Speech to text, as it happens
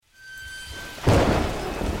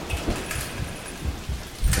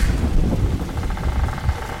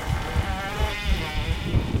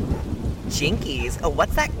Jinkies,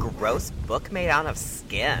 what's that gross book made out of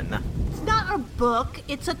skin? It's not a book,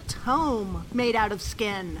 it's a tome made out of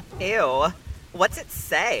skin. Ew. What's it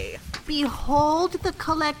say? Behold the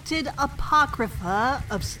collected apocrypha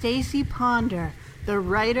of Stacy Ponder, the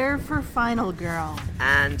writer for Final Girl.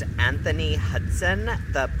 And Anthony Hudson,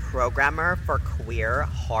 the programmer for queer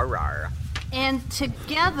horror. And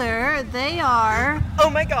together they are... Oh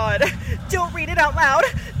my god! Don't read it out loud!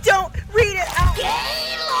 Don't read it out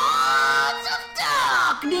Gaylords of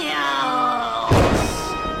Darkness!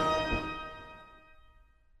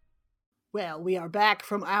 Well, we are back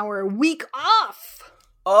from our week off.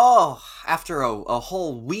 Oh, after a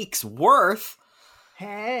whole week's worth.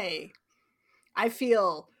 Hey, I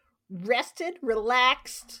feel rested,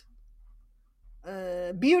 relaxed,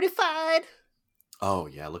 beautified. Oh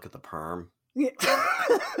yeah, look at the perm. Yeah.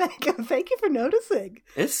 Thank you for noticing.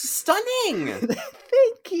 It's stunning.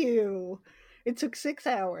 Thank you. It took 6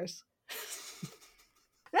 hours.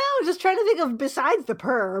 No, I was just trying to think of besides the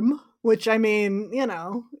perm, which I mean, you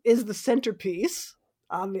know, is the centerpiece,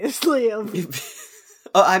 obviously. Of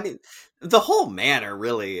I mean, the whole manner,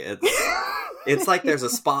 really. It's like there's a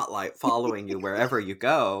spotlight following you wherever you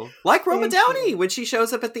go. Like Roma Downey when she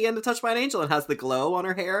shows up at the end of Touched by an Angel and has the glow on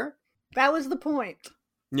her hair. That was the point.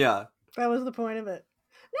 Yeah. That was the point of it.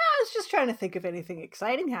 No, I was just trying to think if anything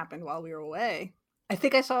exciting happened while we were away. I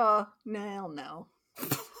think I saw... No.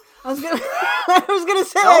 I was gonna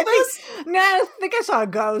say... Elvis? I think I saw a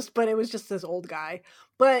ghost, but it was just this old guy.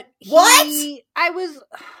 But What?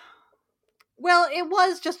 Well, it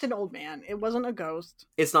was just an old man. It wasn't a ghost.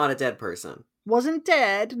 It's not a dead person. Wasn't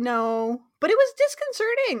dead, no. But it was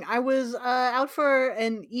disconcerting. I was out for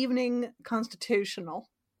an evening constitutional.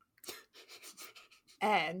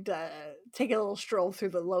 And take a little stroll through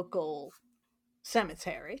the local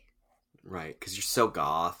cemetery. Right, because you're so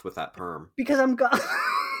goth with that perm. Because I'm goth.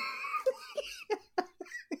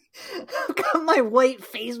 I've got my white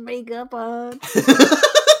face makeup on.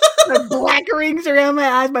 My black rings around my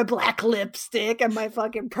eyes, my black lipstick, and my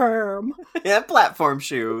fucking perm. Yeah, platform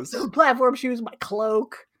shoes. Platform shoes, my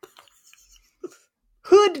cloak.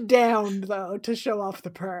 Hood down, though, to show off the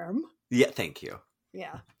perm. Yeah, thank you.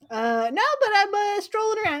 Yeah. No, but I'm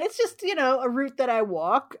strolling around. It's just, you know, a route that I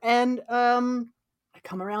walk, and I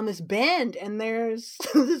come around this bend, and there's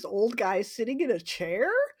this old guy sitting in a chair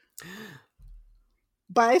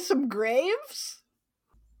by some graves,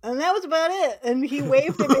 and that was about it. And he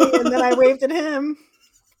waved at me, and then I waved at him,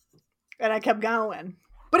 and I kept going.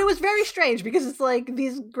 But it was very strange, because it's like,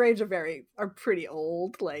 these graves are pretty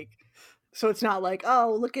old, like... So it's not like,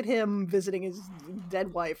 oh, look at him visiting his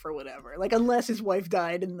dead wife or whatever. Like, unless his wife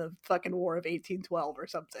died in the fucking War of 1812 or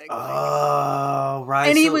something. Oh, right.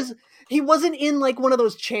 And he wasn't in, like, one of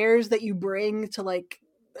those chairs that you bring to, like,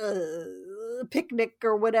 a picnic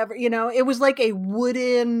or whatever. You know, it was like a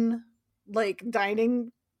wooden, like,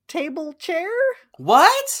 dining table chair.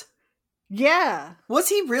 What? Yeah. Was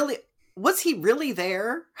he really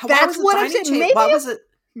there? That's what I'm saying. Why was it?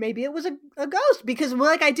 Maybe it was a ghost, because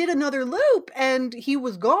like I did another loop and he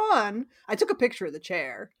was gone. I took a picture of the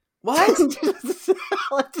chair. What?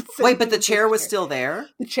 Wait, but the chair was still there?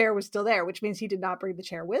 The chair was still there, which means he did not bring the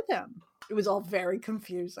chair with him. It was all very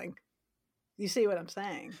confusing. You see what I'm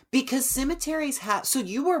saying? Because cemeteries have... So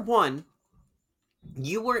you were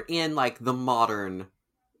in like the modern...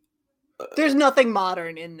 There's nothing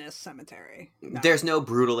modern in this cemetery. No. There's no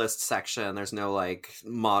brutalist section. There's no like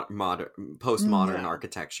postmodern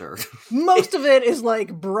architecture. Most of it is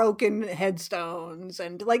like broken headstones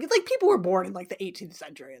and like people were born in like the 18th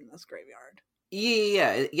century in this graveyard.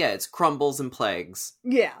 Yeah. It's crumbles and plagues.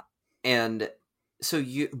 Yeah. And so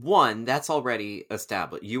that's already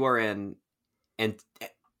established. You are in and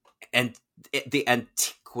the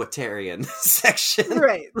antiquarian section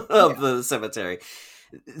of the cemetery.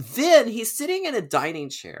 Then he's sitting in a dining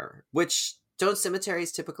chair, which don't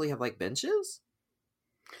cemeteries typically have like benches?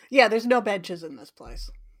 Yeah, there's no benches in this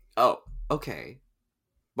place. Oh, okay.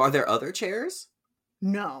 Are there other chairs?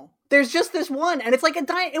 No. There's just this one, and it's like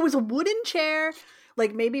it was a wooden chair,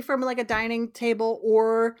 like maybe from like a dining table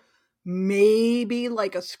or maybe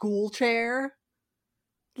like a school chair.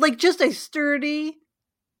 Like just a sturdy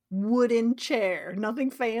wooden chair,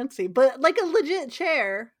 nothing fancy, but like a legit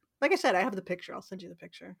chair. Like I said, I have the picture. I'll send you the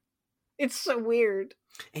picture. It's so weird.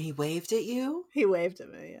 And he waved at you? He waved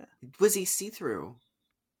at me, yeah. Was he see-through?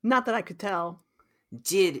 Not that I could tell.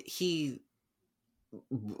 Did he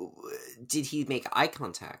make eye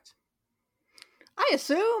contact? I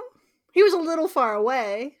assume. He was a little far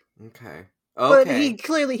away. Okay. But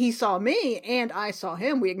he saw me and I saw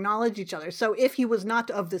him. We acknowledged each other. So if he was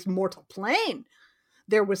not of this mortal plane,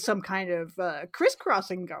 there was some kind of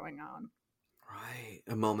crisscrossing going on.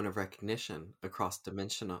 A moment of recognition across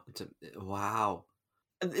dimensional. Wow.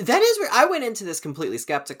 That is where I went into this completely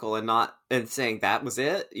skeptical and saying that was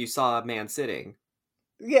it. You saw a man sitting.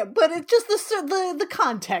 Yeah, but it's just the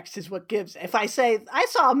context is what gives. If I say I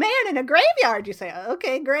saw a man in a graveyard, you say,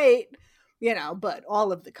 okay, great. But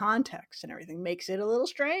all of the context and everything makes it a little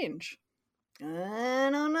strange. I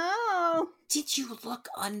don't know. Did you look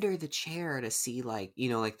under the chair to see like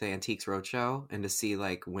the Antiques Roadshow and to see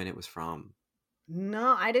like when it was from?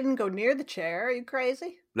 No, I didn't go near the chair. Are you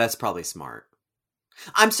crazy? That's probably smart.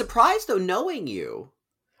 I'm surprised though, knowing you.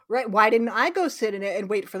 Right, why didn't I go sit in it and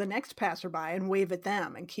wait for the next passerby and wave at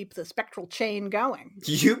them and keep the spectral chain going?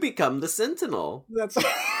 You become the sentinel. That's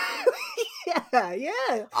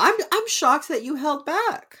yeah. I'm shocked that you held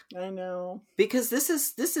back. I know. Because this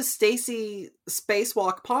is Stacy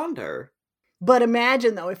Spacewalk Ponder. But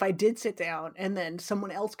imagine though if I did sit down and then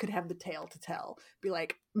someone else could have the tale to tell. Be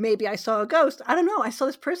like, maybe I saw a ghost. I don't know. I saw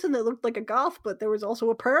this person that looked like a goth, but there was also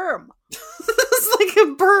a perm. It's like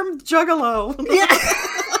a perm juggalo. Yeah.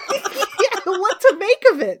 Yeah, what to make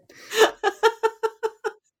of it?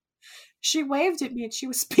 She waved at me and she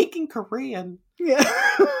was speaking Korean. Yeah.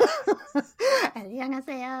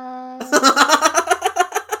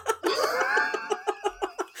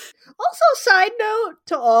 Also, side note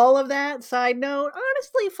to all of that,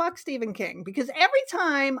 honestly, fuck Stephen King. Because every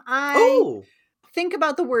time I think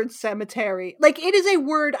about the word cemetery, like it is a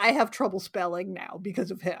word I have trouble spelling now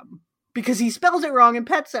because of him. Because he spells it wrong in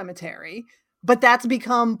Pet Sematary. But that's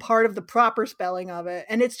become part of the proper spelling of it.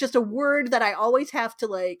 And it's just a word that I always have to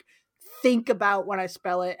like think about when I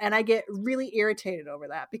spell it. And I get really irritated over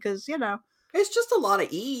that because, it's just a lot of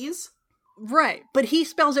E's. Right. But he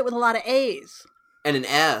spells it with a lot of A's. And an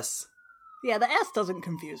S. Yeah, the S doesn't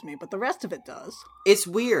confuse me, but the rest of it does. It's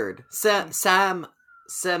weird. Sematary.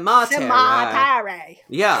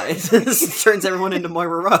 Yeah, it turns everyone into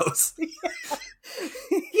Moira Rose. Yeah.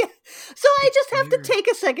 Yeah. So I just have to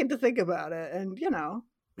take a second to think about it, and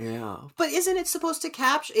Yeah, but isn't it supposed to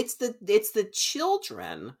capture? It's the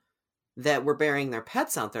children that were burying their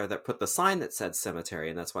pets out there that put the sign that said cemetery,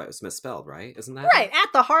 and that's why it was misspelled, right? Isn't that right?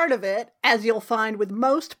 At the heart of it, as you'll find with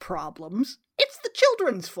most problems, it's the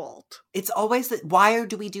children's fault. It's always that. Why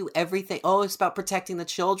do we do everything? Oh, it's about protecting the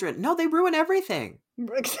children. No, they ruin everything.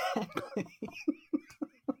 Exactly.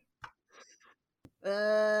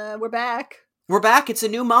 We're back. We're back. It's a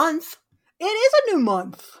new month. It is a new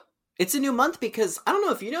month. It's a new month because I don't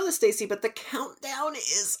know if you know this, Stacey, but the countdown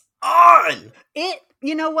is on.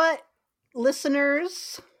 You know what,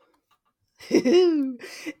 listeners?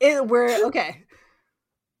 We're okay.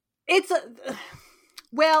 It's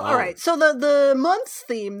all right. So the month's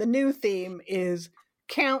theme, the new theme, is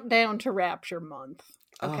Countdown to Rapture Month.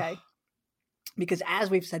 Okay, because as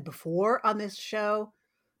we've said before on this show,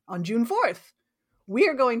 on June 4th. We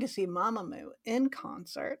are going to see Mamamoo in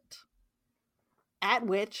concert, at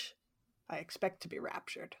which I expect to be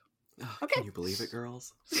raptured. Okay. Can you believe it,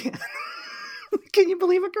 girls? Can you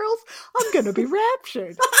believe it, girls? I'm going to be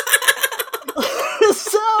raptured.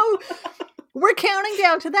 So, we're counting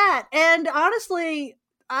down to that. And honestly,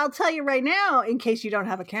 I'll tell you right now, in case you don't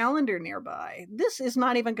have a calendar nearby, this is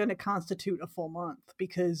not even going to constitute a full month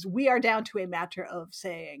because we are down to a matter of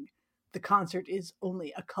saying, the concert is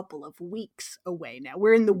only a couple of weeks away now.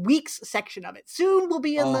 We're in the weeks section of it. Soon we'll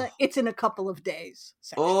be in it's in a couple of days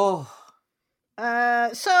section.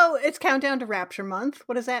 So it's Countdown to Rapture Month.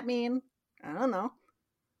 What does that mean? I don't know.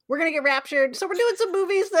 We're going to get raptured. So we're doing some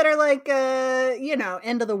movies that are like,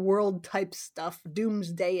 end of the world type stuff.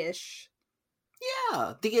 Doomsday-ish.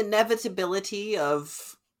 Yeah. The inevitability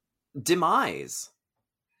of demise,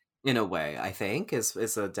 in a way, I think, is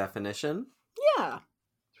a definition. Yeah.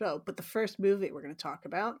 So, but the first movie we're going to talk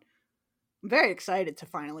about, I'm very excited to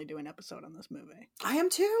finally do an episode on this movie. I am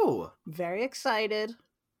too. Very excited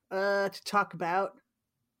to talk about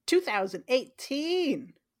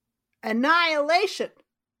 2018, Annihilation.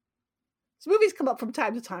 This movie's come up from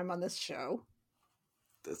time to time on this show.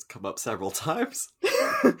 It's come up several times.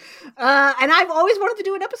 And I've always wanted to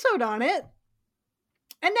do an episode on it.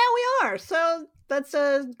 And now we are. So let's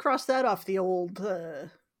cross that off the old...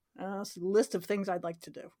 list of things I'd like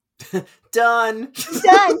to do. Done. Look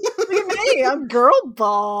at me. I'm girl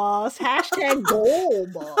boss. # goal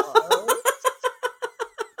boss.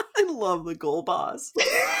 I love the goal boss.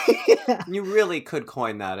 Yeah. You really could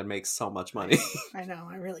coin that and make so much money. I know.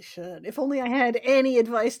 I really should. If only I had any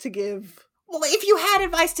advice to give. Well, if you had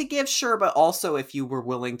advice to give, sure, but also if you were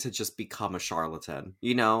willing to just become a charlatan,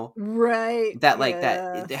 Right. That,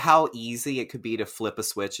 that, how easy it could be to flip a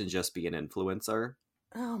switch and just be an influencer.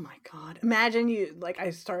 Oh my God. Imagine you, like, I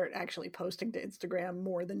start actually posting to Instagram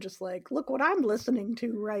more than just like, look what I'm listening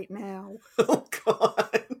to right now. Oh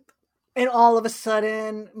God. And all of a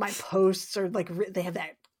sudden, my posts are like, they have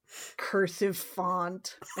that cursive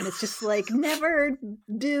font. And it's just like, never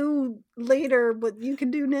do later what you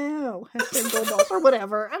can do now. Hashtag gold balls or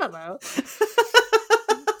whatever. I don't know.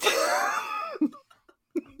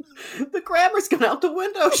 The grammar's gone out the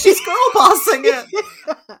window. She's girl bossing it.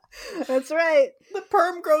 That's right. The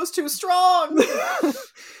perm grows too strong.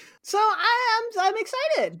 So I'm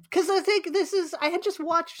excited because I think I had just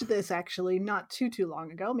watched this actually not too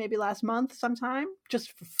long ago, maybe last month sometime,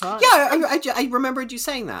 just for fun. Yeah, I remembered you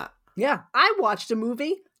saying that. Yeah, I watched a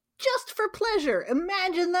movie just for pleasure.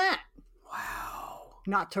 Imagine that. Wow.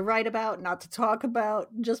 Not to write about, not to talk about,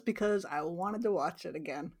 just because I wanted to watch it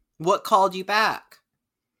again. What called you back?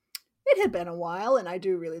 It had been a while, and I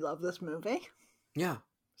do really love this movie. Yeah.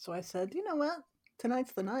 So I said, you know what?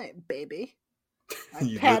 Tonight's the night, baby. I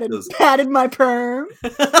You patted my perm,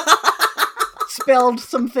 spelled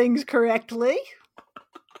some things correctly.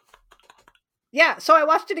 Yeah, so I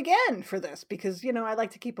watched it again for this because, you know, I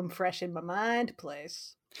like to keep them fresh in my mind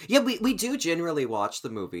place. Yeah, we do generally watch the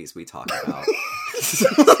movies we talk about. It's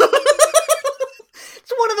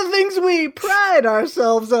one of the things we pride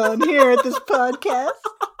ourselves on here at this podcast.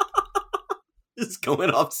 Just going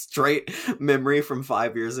off straight memory from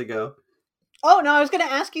 5 years ago. Oh, no, I was going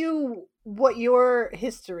to ask you what your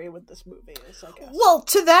history with this movie is, I guess. Well,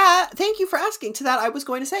 to that, thank you for asking. To that, I was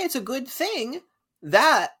going to say it's a good thing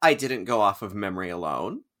that I didn't go off of memory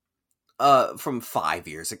alone from 5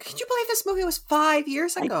 years ago. Can you believe this movie was 5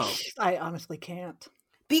 years ago? I honestly can't.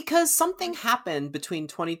 Because something happened between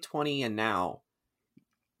 2020 and now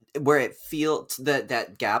where it feels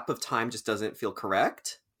that gap of time just doesn't feel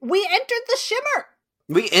correct. We entered the shimmer.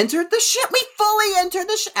 We entered the ship. We fully entered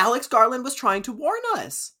the Alex Garland was trying to warn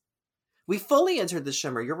us. We fully entered the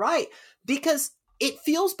shimmer. You're right. Because it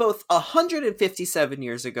feels both 157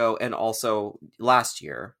 years ago and also last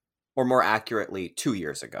year, or more accurately, 2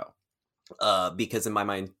 years ago. Because in my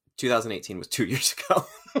mind, 2018 was 2 years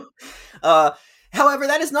ago. However,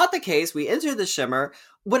 that is not the case. We entered the shimmer.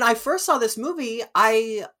 When I first saw this movie,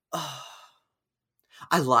 I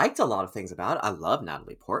liked a lot of things about it. I love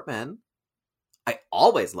Natalie Portman. I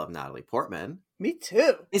always love Natalie Portman. Me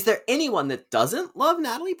too. Is there anyone that doesn't love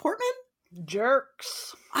Natalie Portman?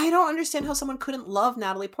 Jerks. I don't understand how someone couldn't love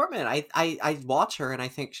Natalie Portman. I watch her and I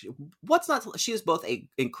think she is both an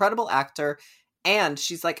incredible actor and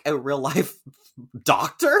she's like a real life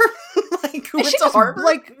doctor. Like who went to Harvard.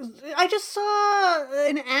 Like I just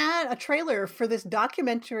saw a trailer for this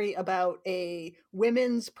documentary about a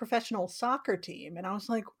women's professional soccer team, and I was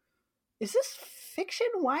like, is this fiction?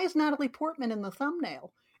 Why is Natalie Portman in the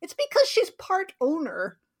thumbnail? It's because she's part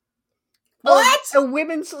owner of a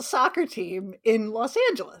women's soccer team in Los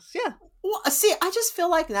Angeles. Yeah. Well, see, I just feel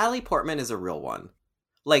like Natalie Portman is a real one.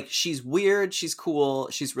 Like, she's weird, she's cool,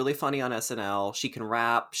 she's really funny on SNL, she can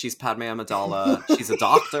rap, she's Padme Amidala, she's a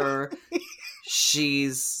doctor,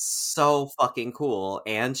 she's so fucking cool,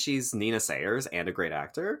 and she's Nina Sayers and a great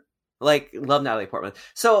actor. Like, love Natalie Portman.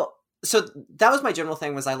 So that was my general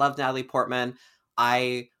thing, was I loved Natalie Portman.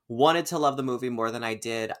 I wanted to love the movie more than I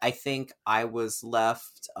did. I think I was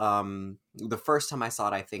left, the first time I saw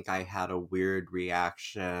it, I think I had a weird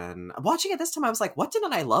reaction. Watching it this time, I was like, what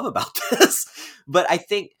didn't I love about this? But I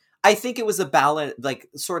think it was a balance, like,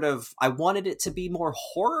 sort of, I wanted it to be more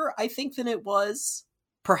horror, I think, than it was.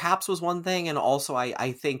 Perhaps was one thing, and also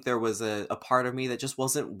I think there was a part of me that just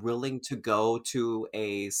wasn't willing to go to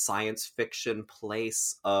a science fiction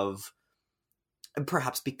place of, and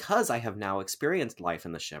perhaps because I have now experienced life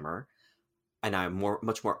in the shimmer, and I'm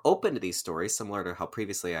much more open to these stories, similar to how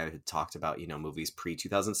previously I had talked about, movies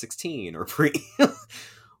pre-2016 or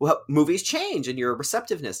well, movies change and your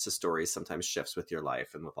receptiveness to stories sometimes shifts with your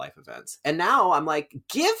life and with life events. And now I'm like,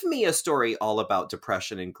 give me a story all about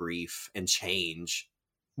depression and grief and change,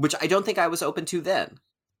 which I don't think I was open to then.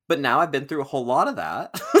 But now I've been through a whole lot of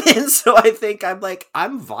that. And so I think I'm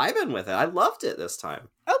vibing with it. I loved it this time.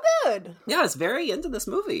 Oh, good. Yeah, I was very into this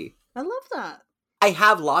movie. I love that. I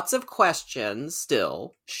have lots of questions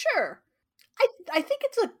still. Sure. I think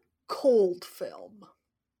it's a cold film.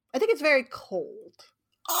 I think it's very cold.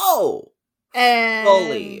 Oh! And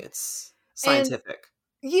fully. It's scientific.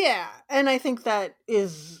 Yeah, and I think that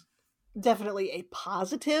is definitely a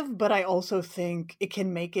positive, but I also think it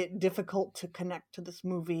can make it difficult to connect to this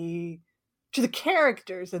movie, to the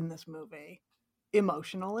characters in this movie,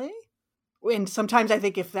 emotionally. And sometimes I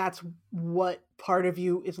think if that's what part of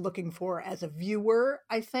you is looking for as a viewer,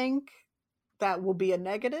 I think that will be a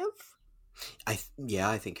negative. I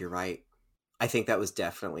think you're right. I think that was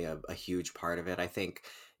definitely a huge part of it. I think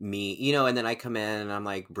me, you know, and then I come in and I'm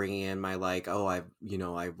like bringing in my like, oh, I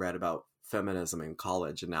read about feminism in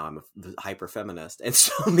college and now I'm a hyper feminist. And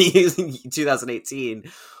so me in 2018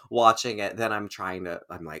 watching it, then I'm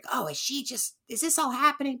like, oh, is this all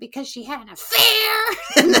happening because she had an affair?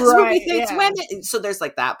 And that's what we think women. So there's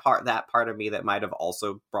like that part of me that might have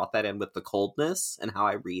also brought that in with the coldness and how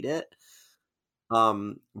I read it.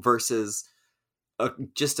 Versus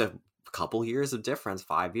just a couple years of difference,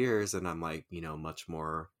 5 years, and I'm like, you know, much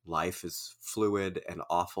more life is fluid and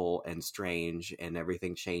awful and strange and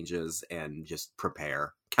everything changes and just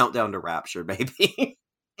prepare. Countdown to rapture, baby.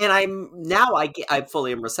 And I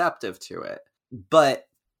fully am receptive to it. But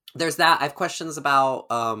there's that. I have questions about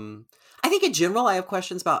I think in general I have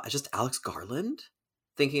questions about just Alex Garland,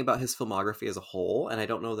 thinking about his filmography as a whole, and I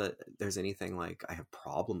don't know that there's anything like I have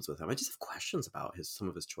problems with him. I just have questions about some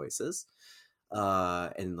of his choices.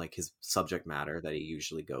 And like his subject matter that he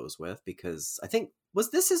usually goes with, because I think, was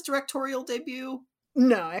this his directorial debut?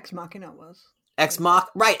 No, Ex Machina was. Ex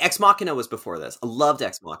Machina was before this. I loved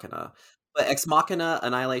Ex Machina. But Ex Machina,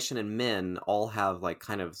 Annihilation, and Men all have like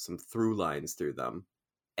kind of some through lines through them.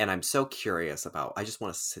 And I'm so curious I just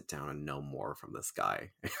want to sit down and know more from this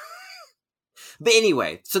guy. But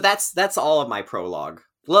anyway, so that's all of my prologue.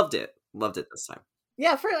 Loved it this time.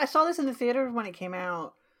 Yeah, I saw this in the theater when it came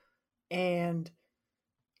out. And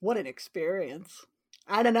what an experience.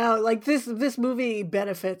 I don't know, like this movie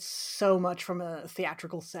benefits so much from a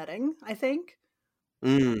theatrical setting, I think.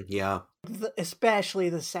 Yeah. Especially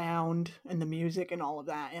the sound and the music and all of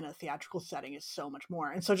that in a theatrical setting is so much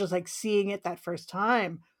more. And so just like seeing it that first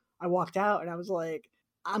time, I walked out and I was like,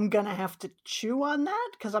 I'm gonna have to chew on that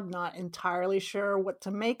because I'm not entirely sure what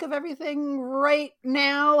to make of everything right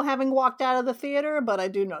now, having walked out of the theater, but I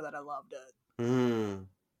do know that I loved it.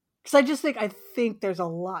 Because I think there's a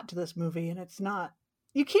lot to this movie, and it's not,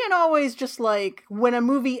 you can't always just like, when a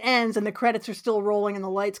movie ends and the credits are still rolling and the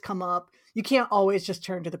lights come up, you can't always just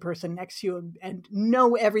turn to the person next to you and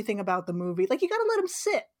know everything about the movie. Like, you gotta let them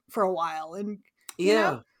sit for a while. And you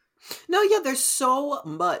know? No, yeah, there's so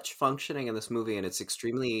much functioning in this movie, and it's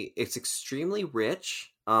extremely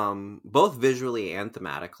rich, both visually and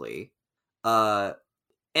thematically.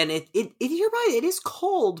 And it you're right, it is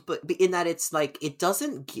cold, but in that it's like it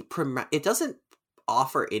doesn't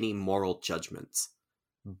offer any moral judgments,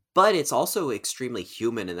 but it's also extremely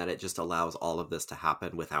human in that it just allows all of this to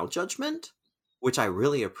happen without judgment, which I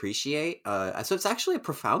really appreciate. So it's actually a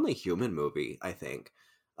profoundly human movie, I think.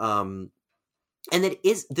 And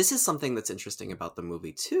this is something that's interesting about the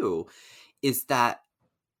movie too, is that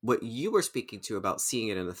what you were speaking to about seeing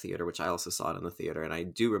it in the theater, which I also saw it in the theater, and I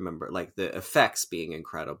do remember like the effects being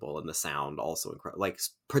incredible and the sound also incredible. Like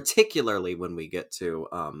particularly when we get to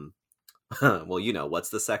well, you know, what's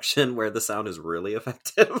the section where the sound is really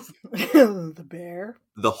effective? The bear,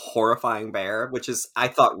 the horrifying bear, which is I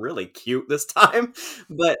thought really cute this time,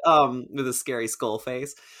 but with a scary skull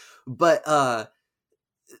face, but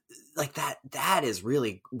like that is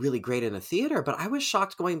really, really great in a theater. But I was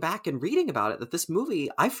shocked going back and reading about it that this movie,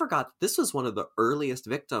 I forgot this was one of the earliest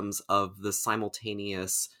victims of the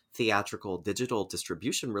simultaneous theatrical digital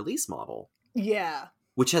distribution release model. Yeah.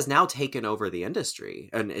 Which has now taken over the industry,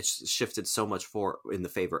 and it's shifted so much in the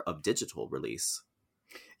favor of digital release.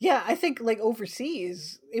 Yeah, I think like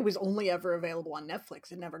overseas, it was only ever available on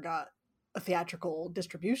Netflix. It never got a theatrical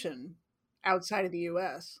distribution outside of the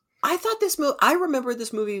US. I remember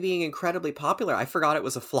this movie being incredibly popular. I forgot it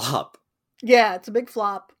was a flop. Yeah, it's a big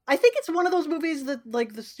flop. I think it's one of those movies that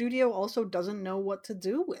like the studio also doesn't know what to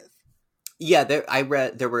do with. Yeah, I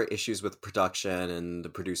read there were issues with production, and the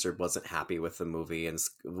producer wasn't happy with the movie, and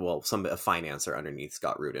a financer underneath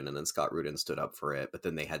Scott Rudin, and then Scott Rudin stood up for it, but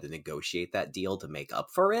then they had to negotiate that deal to make up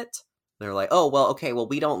for it. They're like, oh, well, okay, well,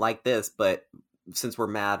 we don't like this, but since we're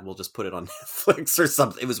mad, we'll just put it on Netflix or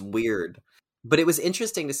something. It was weird. But it was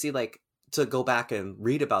interesting to see, like, to go back and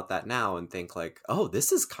read about that now and think, like, oh,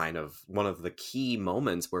 this is kind of one of the key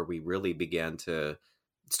moments where we really began to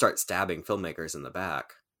start stabbing filmmakers in the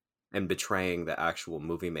back and betraying the actual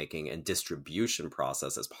movie making and distribution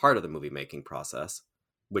process as part of the movie making process,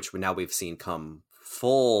 which now we've seen come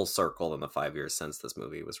full circle in the 5 years since this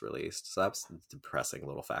movie was released. So that's a depressing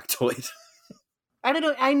little factoid. I don't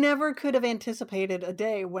know. I never could have anticipated a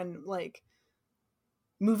day when, like,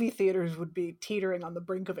 movie theaters would be teetering on the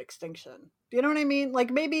brink of extinction. Do you know what I mean?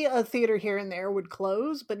 Like, maybe a theater here and there would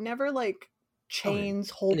close, but never like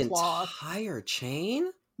chains, whole cloth. An entire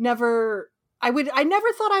chain? Never. I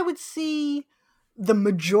never thought I would see the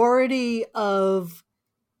majority of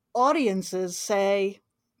audiences say,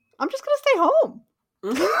 I'm just going to stay home.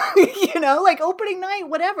 You know, like opening night,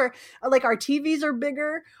 whatever. Like our TVs are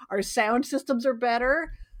bigger, our sound systems are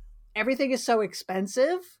better. Everything is so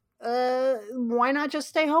expensive. Why not just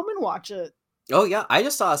stay home and watch it? Oh, yeah. I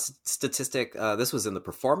just saw a statistic. This was in the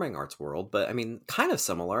performing arts world, but I mean, kind of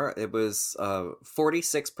similar. It was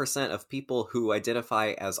 46% of people who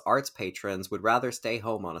identify as arts patrons would rather stay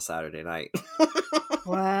home on a Saturday night.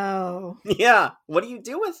 Wow. Yeah. What do you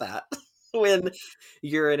do with that when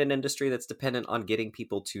you're in an industry that's dependent on getting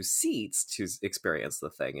people to seats to experience the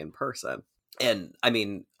thing in person? And I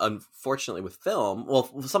mean, unfortunately with film,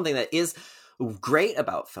 well, something that is great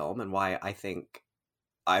about film and why I think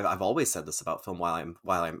I've always said this about film, why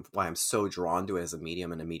I'm so drawn to it as a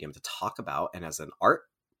medium and a medium to talk about, and as an art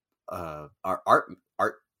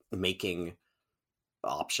making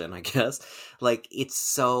option, I guess. Like it's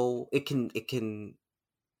so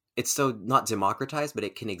not democratized, but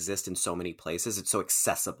it can exist in so many places. It's so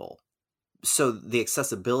accessible. So the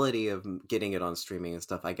accessibility of getting it on streaming and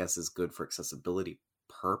stuff, I guess, is good for accessibility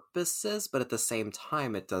purposes, but at the same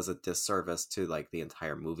time it does a disservice to like the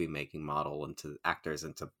entire movie making model and to actors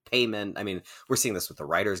and to payment. I mean, we're seeing this with the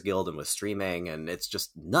Writers Guild and with streaming, and it's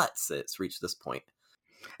just nuts that it's reached this point.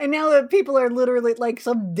 And now that people are literally like,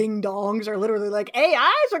 some ding dongs are literally like,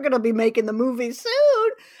 AIs are gonna be making the movie soon,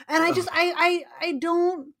 and I just I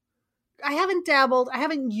haven't dabbled, I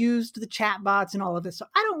haven't used the chat bots and all of this, so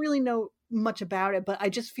I don't really know much about it, but I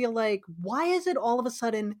just feel like, why is it all of a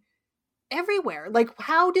sudden everywhere? Like,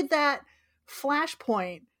 how did that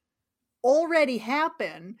flashpoint already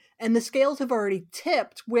happen and the scales have already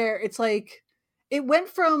tipped where it's like it went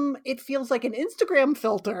from, it feels like an Instagram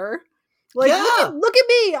filter, like, look at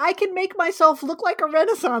me, I can make myself look like a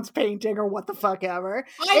Renaissance painting or what the fuck ever,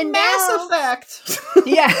 and Mass Effect.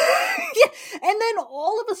 Yeah. And then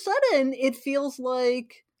all of a sudden it feels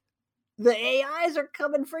like the AIs are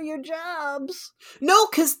coming for your jobs. No,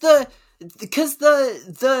 because the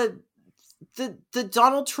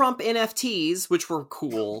Donald Trump NFTs, which were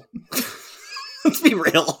cool. Let's be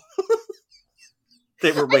real.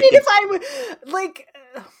 They were. I mean, if I would like,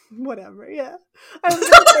 whatever. Yeah, I was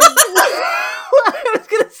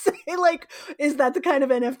gonna say, like, is that the kind of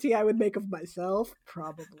NFT I would make of myself?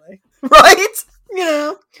 Probably. Right. You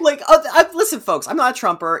know, like, listen, folks, I'm not a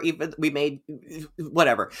Trumper. Even we made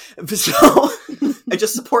whatever. So I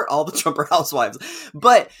just support all the Trumper housewives,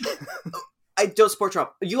 but I don't support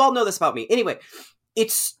Trump. You all know this about me. Anyway,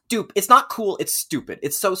 it's stupid. It's not cool. It's stupid.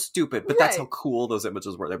 It's so stupid, but that's how cool those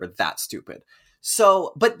images were. They were that stupid.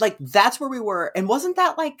 So, but like, that's where we were. And wasn't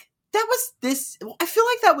that like, that was this, I feel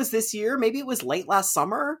like that was this year. Maybe it was late last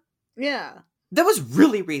summer. Yeah. That was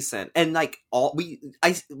really recent. And like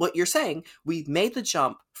what you're saying, we made the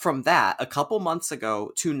jump from that a couple months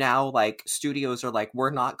ago to now, like, studios are like, we're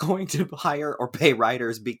not going to hire or pay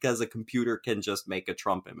writers because a computer can just make a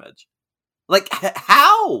Trump image. Like,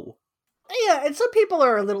 how? Yeah, and some people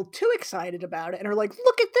are a little too excited about it and are like,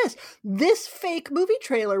 look at this. This fake movie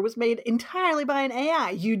trailer was made entirely by an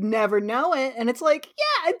AI. You'd never know it. And it's like,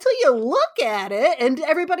 yeah, until you look at it. And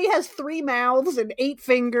everybody has 3 mouths and 8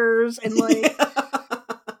 fingers and like...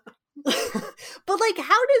 But like,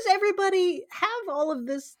 how does everybody have all of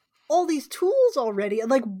this, all these tools already? And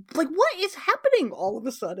like what is happening all of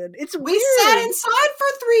a sudden? It's weird. We sat inside for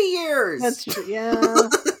 3 years. That's true. Yeah,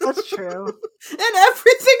 that's true. And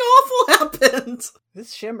everything awful happened.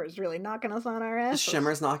 This Shimmer's really knocking us on our asses. This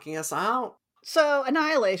Shimmer's knocking us out. So,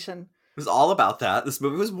 Annihilation. It was all about that. This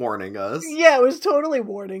movie was warning us. Yeah, it was totally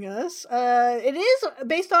warning us. It is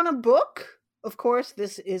based on a book. Of course,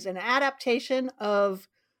 this is an adaptation of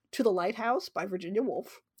To the Lighthouse by Virginia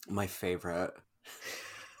Woolf. My favorite.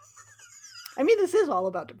 I mean, this is all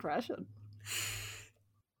about depression.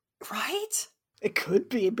 Right? It could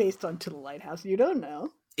be based on To the Lighthouse. You don't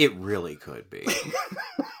know. It really could be.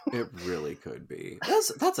 It really could be.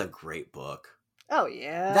 That's a great book. Oh,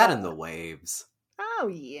 yeah. That and The Waves. Oh,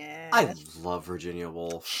 yeah. I love Virginia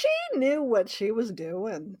Woolf. She knew what she was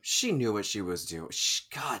doing. She knew what she was doing.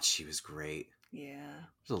 God, she was great. Yeah.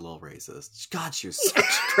 She was a little racist. God, she was such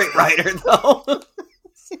a great writer, though.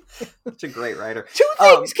 Such a great writer. 2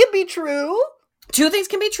 things can be true. 2 things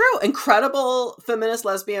can be true. Incredible feminist,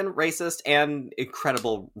 lesbian, racist, and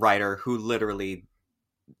incredible writer who literally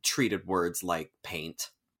treated words like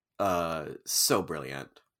paint. So brilliant.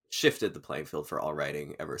 Shifted the playing field for all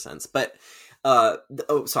writing ever since. But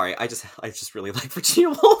sorry, I just really like Virginia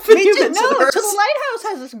Woolf. Me too. No, To the Lighthouse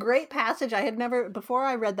has this great passage. I had never, before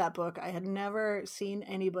I read that book, I had never seen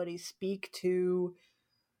anybody speak to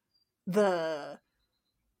the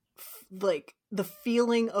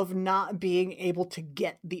feeling of not being able to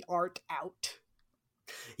get the art out.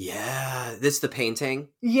 Yeah, this the painting.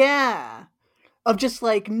 Yeah. of just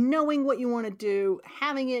like knowing what you want to do,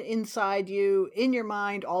 having it inside you, in your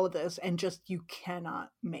mind, all of this, and just you cannot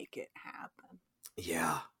make it happen.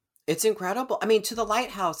 Yeah. It's incredible. I mean, To the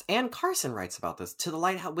Lighthouse, and Carson writes about this, To the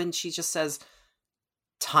Lighthouse, when she just says,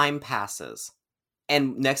 time passes.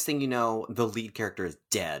 And next thing you know, the lead character is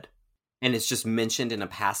dead. And it's just mentioned in a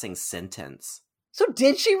passing sentence. So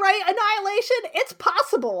did she write Annihilation? It's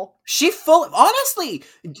possible. Honestly,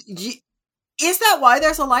 is that why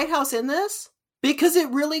there's a lighthouse in this? Because it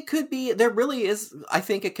really could be, there really is, I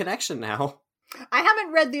think, a connection now. I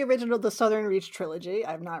haven't read the original The Southern Reach trilogy.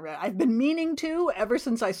 I've been meaning to ever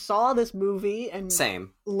since I saw this movie and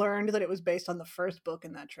learned that it was based on the first book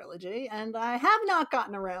in that trilogy, and I have not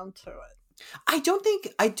gotten around to it. I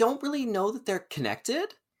don't really know that they're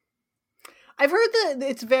connected. I've heard that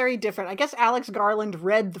it's very different. I guess Alex Garland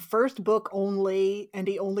read the first book only, and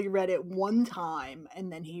he only read it one time, and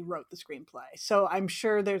then he wrote the screenplay. So I'm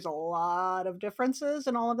sure there's a lot of differences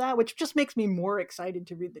and all of that, which just makes me more excited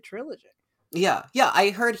to read the trilogy. Yeah, I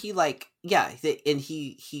heard he and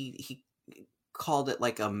he called it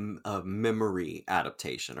like a memory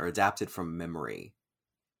adaptation, or adapted from memory,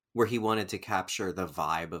 where he wanted to capture the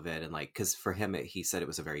vibe of it, and like, because for him, he said it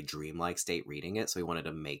was a very dreamlike state reading it, so he wanted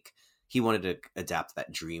to adapt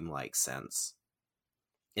that dreamlike sense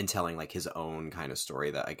in telling like his own kind of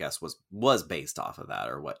story that I guess was based off of that,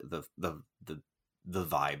 or what the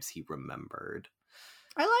vibes he remembered.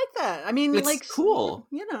 I like that. I mean, it's like, cool.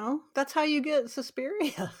 You know, that's how you get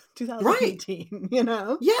Suspiria 2018, right. You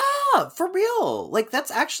know? Yeah, for real. Like,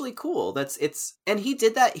 that's actually cool. And he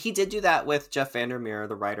did that. He did do that with Jeff Vandermeer,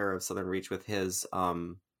 the writer of Southern Reach, with his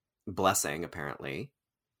Blessing, apparently.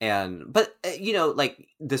 But you know, like,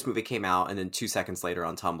 this movie came out, and then 2 seconds later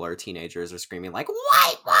on Tumblr, teenagers are screaming like,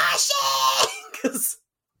 whitewashing! Because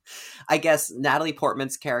I guess Natalie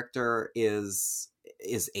Portman's character is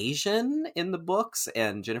Asian in the books,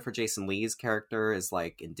 and Jennifer Jason Leigh's character is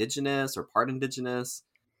like indigenous or part indigenous.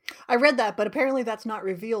 I read that, but apparently that's not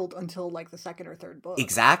revealed until like the second or third book.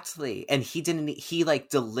 Exactly. And he like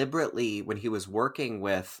deliberately, when he was working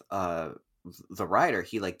with the writer,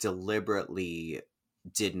 he like deliberately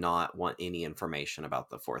did not want any information about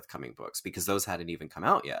the forthcoming books, because those hadn't even come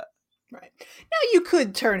out yet. Right. Now you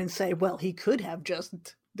could turn and say, well, he could have just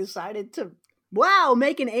decided to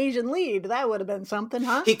make an Asian lead. That would have been something,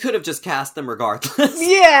 huh? He could have just cast them regardless.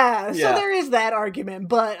 Yeah. So there is that argument,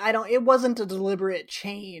 but it wasn't a deliberate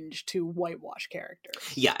change to whitewash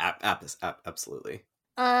characters. Yeah, absolutely.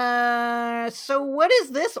 So what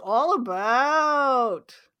is this all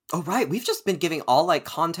about? Oh, right. We've just been giving all like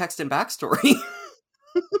context and backstory.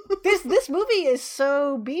 This movie is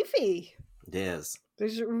so beefy. It is.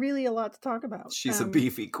 There's really a lot to talk about. She's a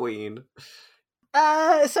beefy queen.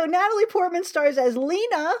 So Natalie Portman stars as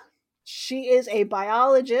Lena. She is a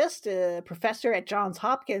biologist, a professor at Johns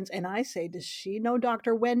Hopkins, and I say, does she know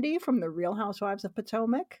Dr. Wendy from The Real Housewives of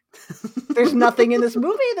Potomac? There's nothing in this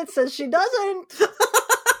movie that says she doesn't.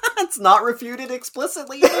 It's not refuted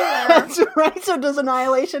explicitly anywhere. That's right. So does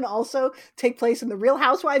Annihilation also take place in the Real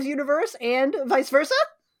Housewives universe and vice versa?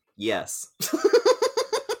 Yes.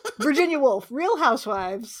 Virginia Woolf, Real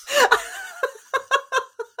Housewives.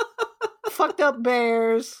 Fucked up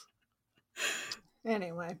bears.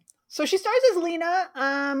 Anyway, so she stars as Lena.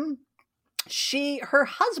 Her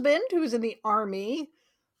husband, who's in the army,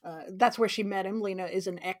 that's where she met him. Lena is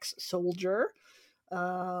an ex-soldier.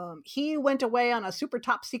 He went away on a super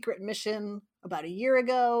top secret mission about a year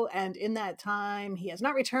ago, and in that time he has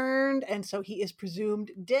not returned, and so he is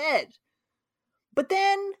presumed dead. But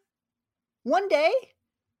then one day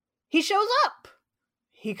he shows up.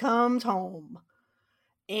 He comes home.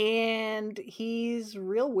 And he's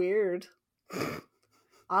real weird.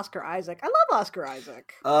 Oscar Isaac. I love Oscar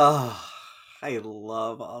Isaac. Oh, I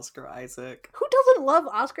love Oscar Isaac. Who doesn't love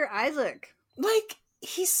Oscar Isaac? Like,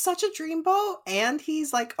 he's such a dreamboat, and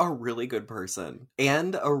he's like a really good person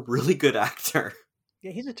and a really good actor.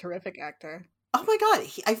 Yeah, he's a terrific actor. Oh my god,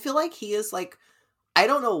 I feel like he is like, I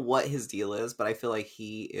don't know what his deal is, but I feel like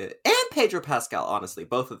he is, and Pedro Pascal, honestly,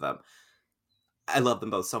 both of them. I love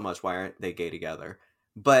them both so much. Why aren't they gay together?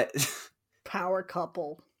 But power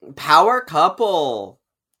couple. But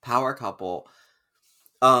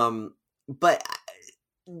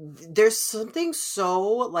there's something so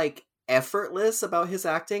like effortless about his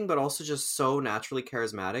acting, but also just so naturally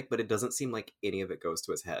charismatic, but it doesn't seem like any of it goes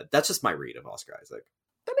to his head. That's just my read of Oscar Isaac.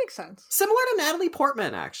 That makes sense. Similar to Natalie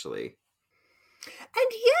Portman, actually.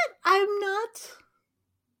 And yet I'm not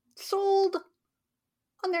sold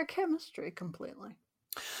on their chemistry completely.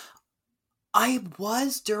 I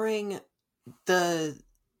was during the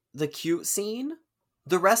cute scene,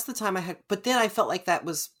 the rest of the time I had, but then I felt like that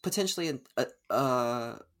was potentially the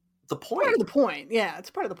point. Part of the point, yeah,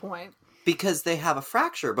 it's part of the point. Because they have a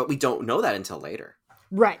fracture, but we don't know that until later.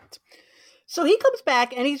 Right. So he comes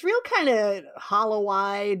back and he's real kind of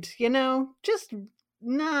hollow-eyed, just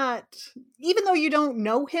not, even though you don't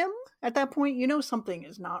know him at that point, something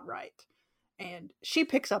is not right. And she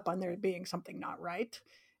picks up on there being something not right.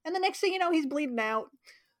 And the next thing you know, he's bleeding out.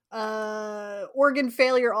 Organ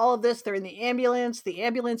failure, all of this. They're in the ambulance. The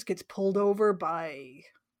ambulance gets pulled over by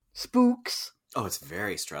spooks. Oh, it's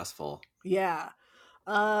very stressful. Yeah.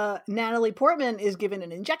 Natalie Portman is given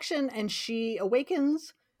an injection and she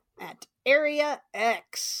awakens at Area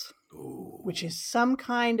X, Ooh. Which is some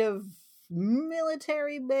kind of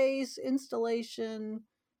military base installation.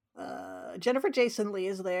 Jennifer Jason Leigh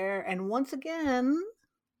is there, and once again,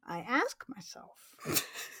 I ask myself, is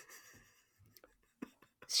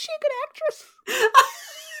she a good actress?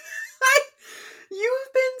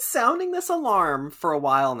 You've been sounding this alarm for a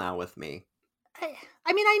while now with me.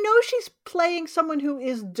 I mean, I know she's playing someone who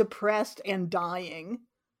is depressed and dying,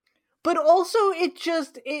 but also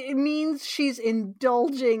it means she's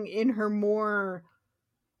indulging in her more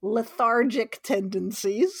lethargic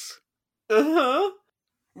tendencies. Uh-huh.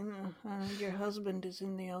 Your husband is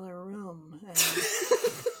in the other room. And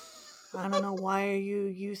I don't know why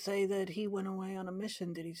you say that he went away on a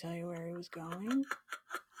mission. Did he tell you where he was going?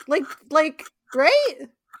 Like, right?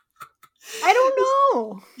 I don't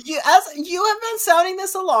know. As you have been sounding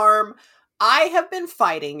this alarm, I have been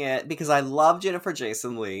fighting it because I love Jennifer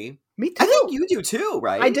Jason Leigh. Me too. I think you do too,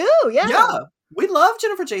 right? I do, yeah. Yeah. We love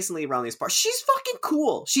Jennifer Jason Leigh around these parts. She's fucking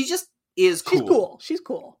cool. She just is cool. She's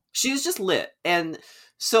cool. She's just lit. And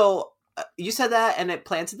so you said that and it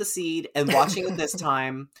planted the seed. And watching it this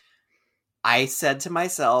time, I said to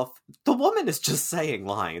myself, the woman is just saying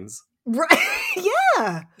lines. Right.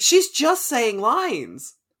 Yeah. She's just saying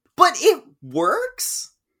lines. But it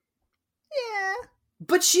works. Yeah.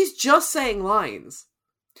 But she's just saying lines.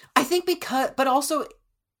 I think but also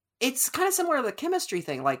it's kind of similar to the chemistry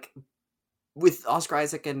thing, like with Oscar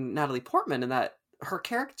Isaac and Natalie Portman, in that her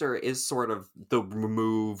character is sort of the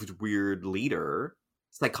removed, weird leader,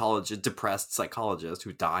 depressed psychologist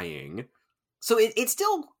who's dying. So it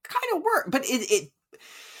still kind of works,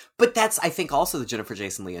 but that's, I think, also the Jennifer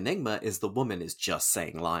Jason Leigh enigma is the woman is just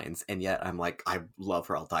saying lines, and yet I'm like, I love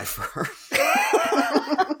her, I'll die for her.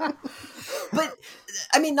 But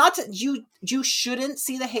I mean, you shouldn't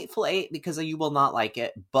see The Hateful Eight because you will not like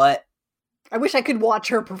it, but I wish I could watch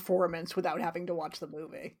her performance without having to watch the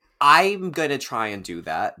movie. I'm going to try and do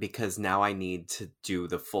that because now I need to do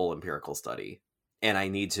the full empirical study. And I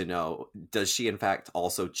need to know, does she in fact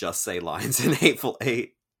also just say lines in Hateful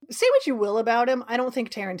Eight? Say what you will about him, I don't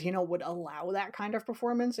think Tarantino would allow that kind of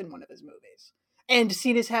performance in one of his movies. And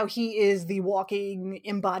seen as how he is the walking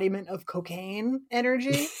embodiment of cocaine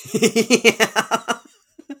energy. Yeah.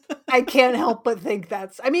 I can't help but think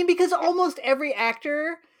because almost every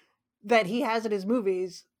actor that he has in his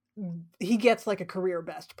movies, he gets like a career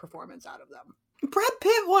best performance out of them. Brad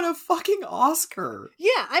Pitt won a fucking Oscar.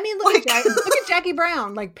 Yeah, I mean, look at Jackie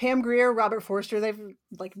Brown, like Pam Grier, Robert Forster. They've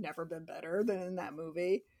like never been better than in that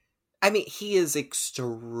movie. I mean, he is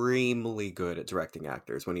extremely good at directing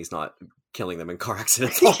actors when he's not killing them in car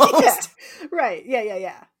accidents. Almost. Yeah, right?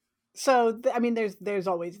 Yeah. So I mean, there's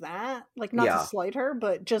always that. Like, not to slight her,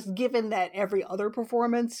 but just given that every other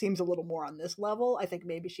performance seems a little more on this level, I think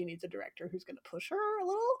maybe she needs a director who's going to push her a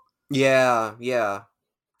little. Yeah.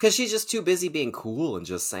 Because she's just too busy being cool and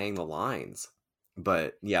just saying the lines.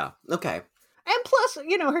 But, yeah. Okay. And plus,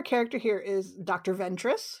 her character here is Dr.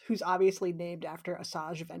 Ventress, who's obviously named after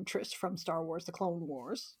Asajj Ventress from Star Wars: The Clone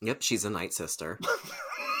Wars. Yep, she's a Night Sister.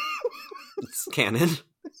 It's canon.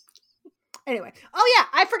 Anyway. Oh, yeah,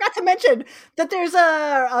 I forgot to mention that there's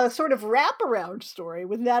a sort of wraparound story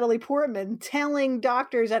with Natalie Portman telling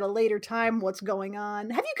doctors at a later time what's going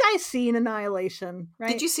on. Have you guys seen Annihilation?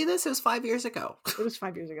 Right? Did you see this? It was 5 years ago. It was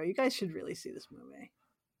 5 years ago. You guys should really see this movie.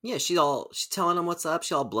 Yeah, she's telling him what's up.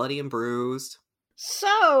 She's all bloody and bruised.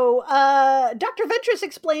 So, Dr. Ventress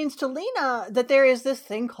explains to Lena that there is this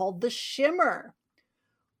thing called the Shimmer,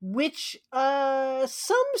 which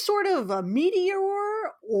some sort of a meteor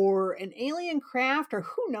or an alien craft, or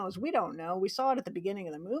who knows, we don't know. We saw it at the beginning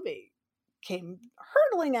of the movie, came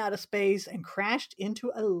hurtling out of space and crashed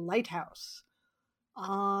into a lighthouse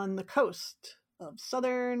on the coast of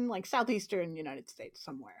southeastern United States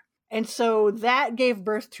somewhere. And so that gave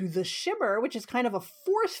birth to the Shimmer, which is kind of a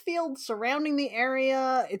force field surrounding the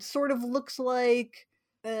area. It sort of looks like,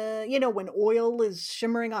 when oil is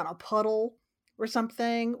shimmering on a puddle or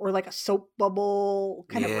something, or like a soap bubble,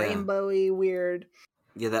 kind of rainbowy, weird.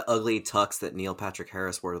 Yeah, that ugly tux that Neil Patrick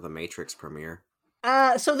Harris wore to the Matrix premiere.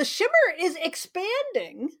 So the shimmer is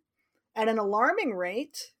expanding at an alarming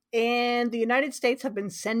rate, and the United States have been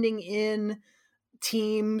sending in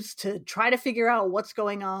teams to try to figure out what's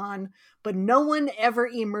going on, but no one ever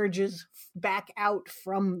emerges back out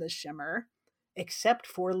from the shimmer, except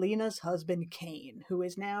for Lena's husband, Kane, who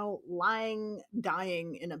is now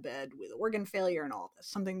dying in a bed with organ failure and all of this.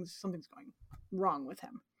 Something's going wrong with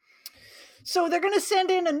him. So they're going to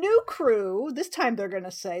send in a new crew. This time they're going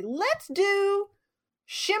to say, let's do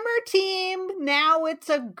Shimmer Team. Now it's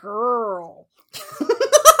a girl.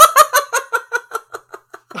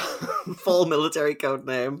 Full military code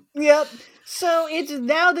name. Yep. So it's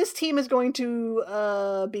now this team is going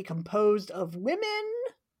to be composed of women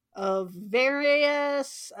of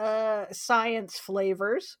various science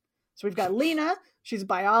flavors. So we've got Lena, she's a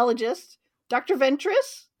biologist. Dr.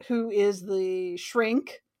 Ventress, who is the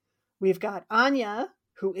shrink. We've got Anya,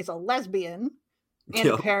 who is a lesbian and,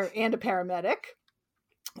 a paramedic.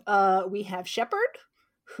 We have Shepard,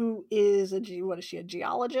 who is a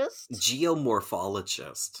geologist?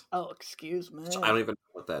 Geomorphologist. Oh, excuse me. I don't even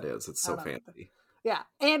know what that is. It's so fancy. Yeah.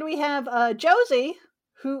 And we have Josie,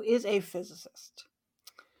 who is a physicist.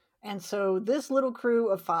 And so this little crew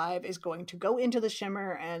of 5 is going to go into the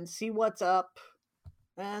shimmer and see what's up.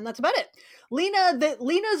 And that's about it.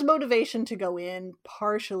 Lena's motivation to go in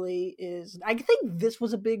partially is, I think this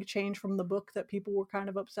was a big change from the book that people were kind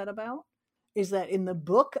of upset about, is that in the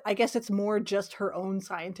book, I guess it's more just her own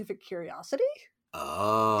scientific curiosity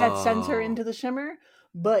that sends her into the shimmer.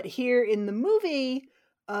 But here in the movie,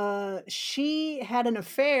 she had an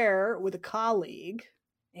affair with a colleague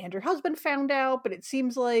and her husband found out, but it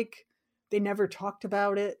seems like they never talked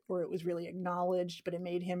about it or it was really acknowledged, but it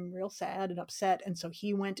made him real sad and upset. And so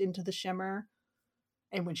he went into the shimmer.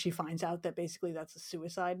 And when she finds out that basically that's a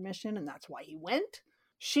suicide mission and that's why he went,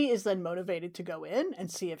 she is then motivated to go in and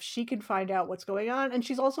see if she can find out what's going on. And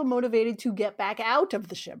she's also motivated to get back out of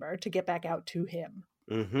the shimmer, to get back out to him.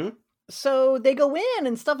 Mm-hmm. So they go in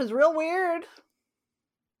and stuff is real weird.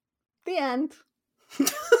 The end.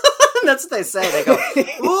 That's what they say. They go,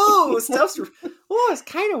 ooh, it's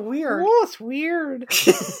kind of weird. Oh, it's weird.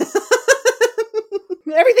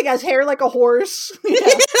 Everything has hair like a horse.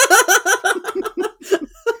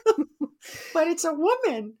 But it's a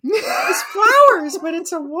woman. It's flowers, but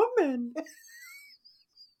it's a woman.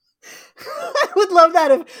 I would love that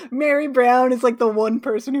if Mary Brown is like the one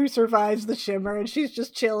person who survives the shimmer and she's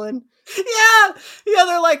just chilling. Yeah,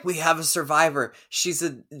 they're like, we have a survivor. She's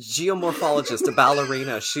a geomorphologist, a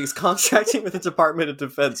ballerina. She's contracting with the Department of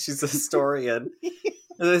Defense. She's a historian.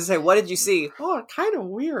 And they say, what did you see? Oh, kind of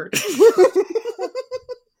weird.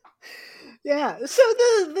 Yeah, so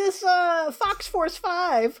this Fox Force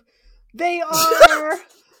 5, they are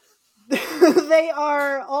they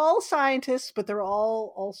are all scientists, but they're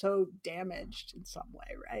all also damaged in some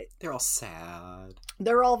way, right? They're all sad.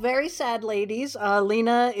 They're all very sad ladies.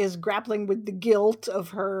 Lena is grappling with the guilt of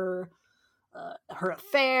her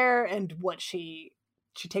affair and what she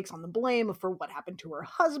takes on the blame for what happened to her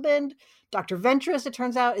husband. Dr. Ventress, it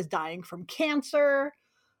turns out, is dying from cancer.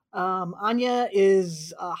 Anya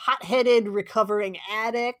is a hot-headed recovering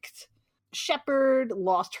addict. Shepard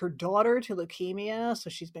lost her daughter to leukemia, so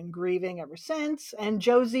she's been grieving ever since. And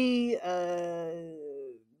Josie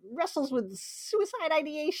wrestles with suicide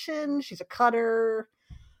ideation. She's a cutter.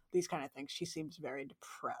 These kind of things. She seems very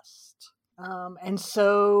depressed. And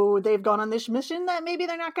so they've gone on this mission that maybe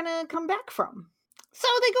they're not going to come back from. So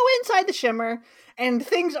they go inside the shimmer, and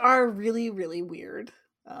things are really, really weird.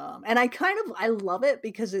 And I love it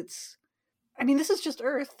because this is just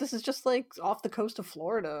Earth. This is just like off the coast of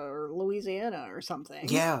Florida or Louisiana or something.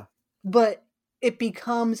 Yeah. But it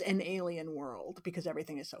becomes an alien world because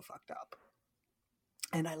everything is so fucked up.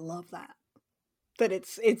 And I love that. That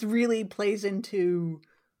it really plays into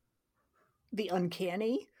the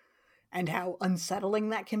uncanny and how unsettling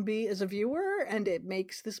that can be as a viewer. And it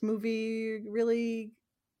makes this movie really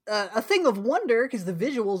a thing of wonder because the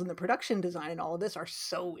visuals and the production design and all of this are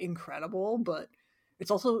so incredible, but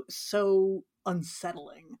it's also so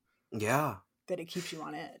unsettling. Yeah. That it keeps you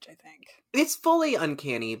on edge, I think. It's fully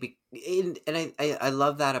uncanny. And I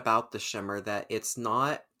love that about the shimmer, that it's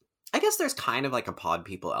not, I guess there's kind of like a pod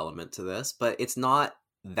people element to this, but it's not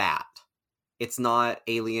that. It's not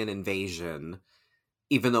alien invasion,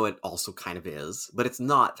 even though it also kind of is, but it's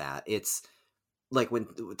not that. It's like when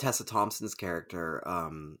Tessa Thompson's character,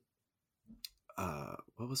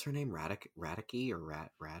 what was her name? Radicky or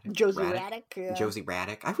Radic? Josie Radic. Yeah. Josie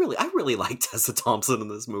Radic. I really like Tessa Thompson in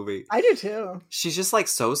this movie. I do too. She's just like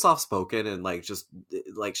so soft spoken and like just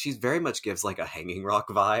like she's very much gives like a Hanging Rock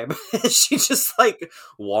vibe. She just like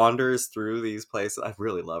wanders through these places. I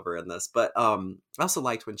really love her in this. But I also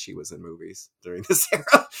liked when she was in movies during this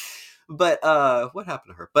era. But what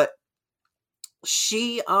happened to her? But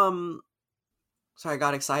she sorry, I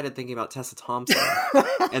got excited thinking about Tessa Thompson.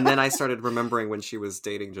 And then I started remembering when she was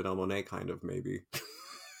dating Janelle Monáe, kind of, maybe.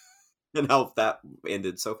 And how that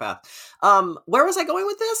ended so fast. Where was I going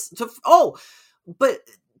with this? But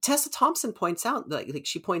Tessa Thompson points out, like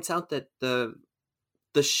she points out that the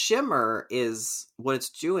shimmer is what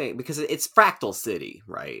it's doing, because it's Fractal City,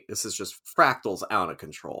 right? This is just fractals out of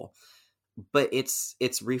control. But it's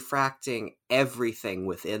refracting everything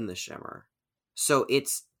within the shimmer. So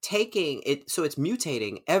it's taking it, so it's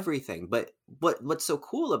mutating everything. But what's so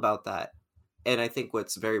cool about that, and I think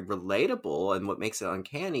what's very relatable and what makes it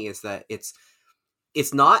uncanny, is that it's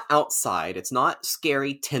not outside, it's not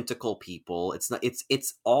scary tentacle people, it's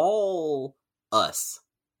all us,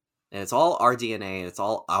 and it's all our DNA, and it's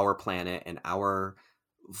all our planet and our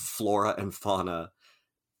flora and fauna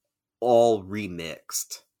all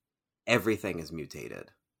remixed. Everything is mutated,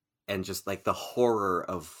 and just like the horror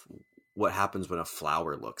of what happens when a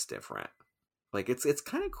flower looks different. Like it's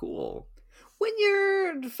kind of cool. When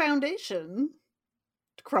your foundation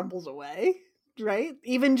crumbles away, right?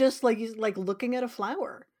 Even just like looking at a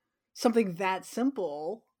flower, something that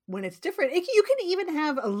simple, when it's different, you can even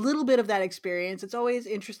have a little bit of that experience. It's always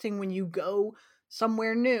interesting when you go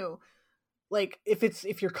somewhere new. Like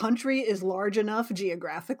if your country is large enough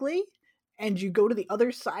geographically and you go to the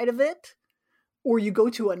other side of it, or you go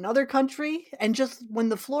to another country, and just when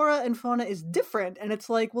the flora and fauna is different, and it's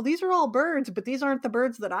like, well, these are all birds, but these aren't the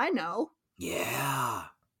birds that I know. Yeah.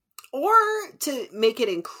 Or to make it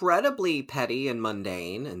incredibly petty and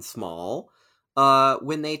mundane and small,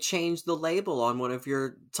 when they change the label on one of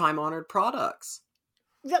your time-honored products.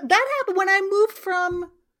 That happened when I moved from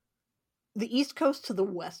the East Coast to the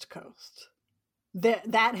West Coast.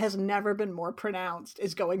 That has never been more pronounced,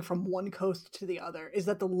 is going from one coast to the other, is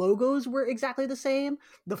that the logos were exactly the same,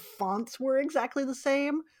 the fonts were exactly the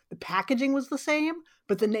same, the packaging was the same,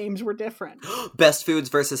 but the names were different. Best Foods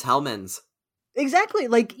versus Hellman's. Exactly,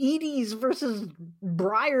 like Edie's versus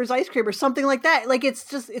Breyer's ice cream or something like that. Like it's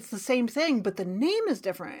the same thing, but the name is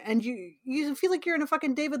different, and you feel like you're in a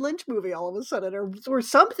fucking David Lynch movie all of a sudden, or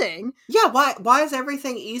something. Yeah, why is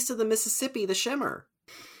everything east of the Mississippi the shimmer?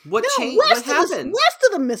 What changed? What happened? West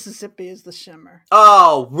of the Mississippi is the shimmer.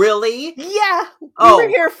 Oh, really? Yeah. We were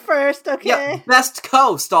here first, okay? Yeah, Best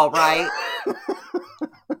Coast, all right.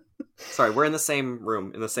 Sorry, we're in the same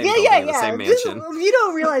room, in the same building, in the same mansion. You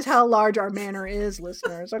don't realize how large our manor is,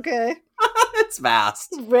 listeners, okay? It's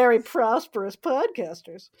vast. Very prosperous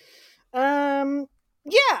podcasters.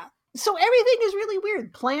 Yeah. So everything is really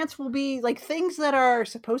weird. Plants will be, like, things that are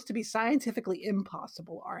supposed to be scientifically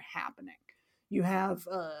impossible are happening. You have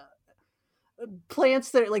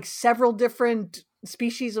plants that are like several different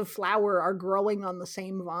species of flower are growing on the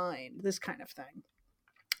same vine, this kind of thing.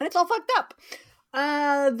 And it's all fucked up.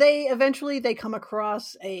 They eventually come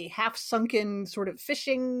across a half-sunken sort of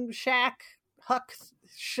fishing shack.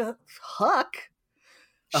 Shack?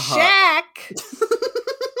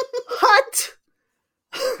 Hut!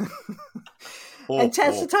 And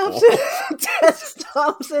Tessa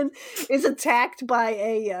Thompson is attacked by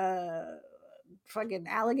a fucking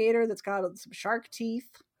alligator that's got some shark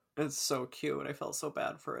teeth. It's so cute. I felt so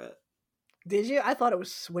bad for it. Did you? I thought it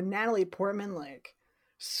was when Natalie Portman like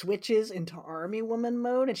switches into army woman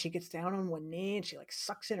mode and she gets down on one knee and she like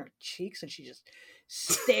sucks in her cheeks and she just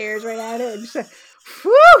stares right at it and just like,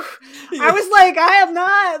 whew! I was like, I am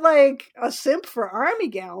not like a simp for army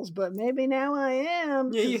gals, but maybe now I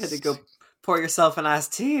am. Yeah, you had to go pour yourself an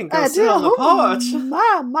iced tea and go sit on the porch.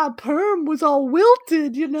 My perm was all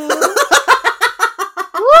wilted, you know.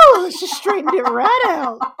 Woo, she straightened it right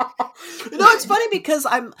out. No, it's funny because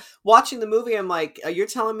I'm watching the movie. I'm like, you're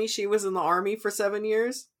telling me she was in the army for 7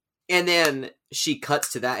 years? And then she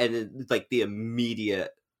cuts to that and then, like, the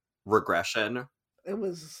immediate regression. It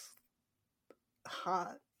was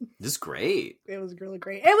hot. This is great. It was really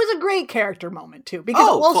great. It was a great character moment, too. Because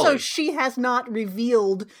also fully. She has not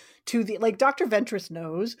revealed to the... Like, Dr. Ventress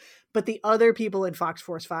knows, but the other people in Fox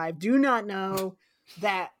Force 5 do not know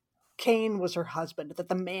that Kane was her husband, that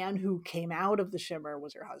the man who came out of the shimmer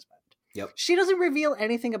was her husband. Yep. She doesn't reveal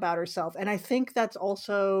anything about herself, and I think that's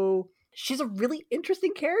also... She's a really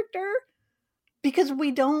interesting character, because we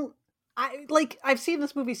don't... I've seen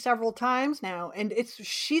this movie several times now, and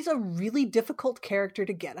she's a really difficult character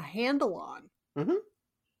to get a handle on. Mm-hmm.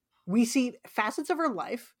 We see facets of her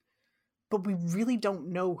life, but we really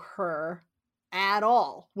don't know her at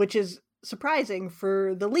all, which is surprising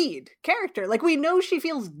for the lead character. Like, we know she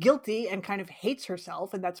feels guilty and kind of hates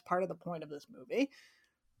herself, and that's part of the point of this movie.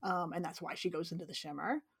 And that's why she goes into the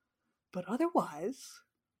Shimmer. But otherwise,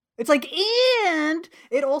 it's like, and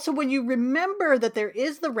it also, when you remember that there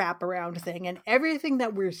is the wraparound thing and everything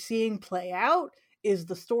that we're seeing play out is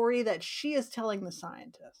the story that she is telling the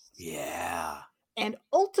scientists. Yeah. And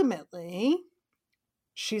ultimately,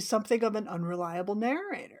 she's something of an unreliable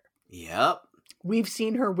narrator. Yep. We've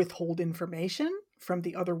seen her withhold information from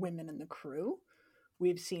the other women in the crew.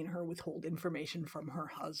 We've seen her withhold information from her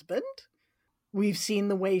husband. We've seen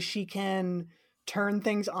the way she can turn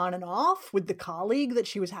things on and off with the colleague that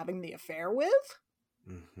she was having the affair with.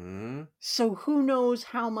 Mm-hmm. So who knows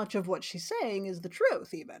how much of what she's saying is the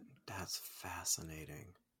truth, even. That's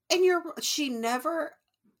fascinating. And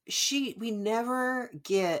we never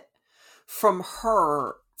get from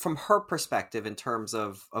her perspective in terms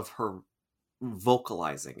of her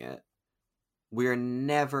vocalizing it. We're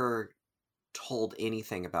never told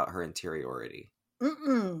anything about her interiority.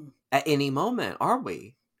 Mm-mm. At any moment, are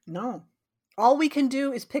we? No. All we can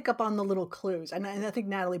do is pick up on the little clues. And I think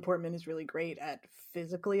Natalie Portman is really great at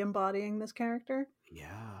physically embodying this character.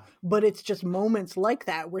 Yeah. But it's just moments like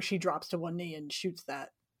that where she drops to one knee and shoots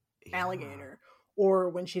that alligator. Or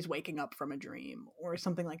when she's waking up from a dream or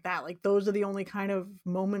something like that. Like, those are the only kind of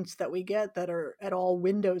moments that we get that are at all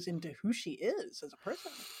windows into who she is as a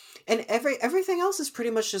person. And everything else is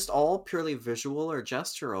pretty much just all purely visual or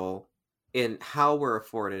gestural in how we're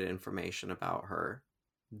afforded information about her.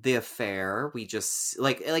 The affair, we just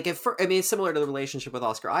it's similar to the relationship with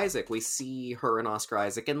Oscar Isaac. We see her and Oscar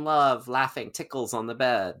Isaac in love, laughing, tickles on the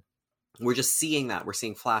bed. We're just seeing that. We're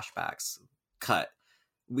seeing flashbacks. Cut.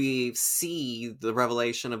 We see the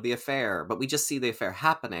revelation of the affair, but we just see the affair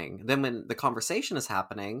happening. Then when the conversation is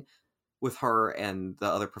happening with her and the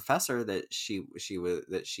other professor that she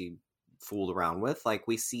fooled around with, like,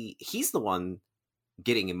 we see he's the one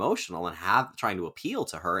getting emotional and trying to appeal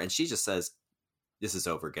to her, and she just says, "This is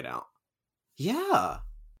over, get out." Yeah.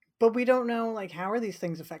 But we don't know, like, how are these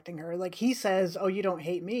things affecting her? Like, he says, "Oh, you don't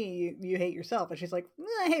hate me, you hate yourself." And she's like,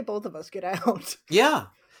 "I hate both of us, get out." Yeah.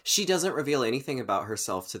 She doesn't reveal anything about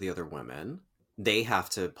herself to the other women. They have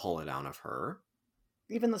to pull it out of her.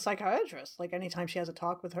 Even the psychiatrist, like, anytime she has a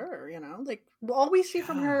talk with her, like, all we see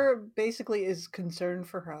from her basically is concern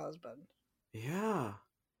for her husband. Yeah.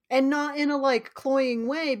 And not in a, like, cloying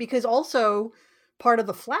way, because also part of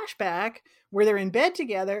the flashback where they're in bed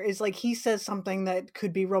together is, like, he says something that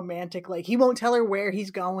could be romantic. Like, he won't tell her where he's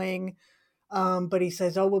going, but he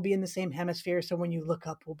says, "Oh, we'll be in the same hemisphere, so when you look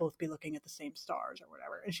up, we'll both be looking at the same stars," or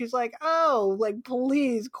whatever. And she's like, "Oh, like,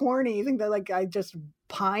 please, corny. You think that, like, I just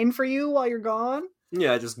pine for you while you're gone?"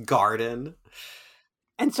 Yeah, just garden.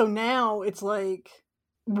 And so now it's like,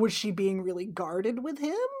 was she being really guarded with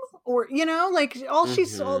him? Or, like, all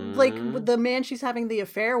she's, like, the man she's having the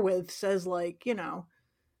affair with says, like,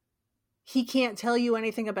 he can't tell you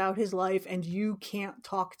anything about his life and you can't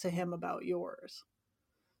talk to him about yours.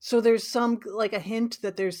 So there's some, like, a hint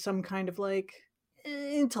that there's some kind of, like,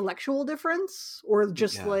 intellectual difference, or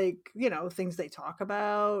just like, things they talk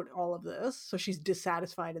about, all of this. So she's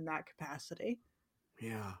dissatisfied in that capacity.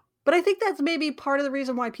 Yeah. But I think that's maybe part of the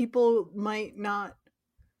reason why people might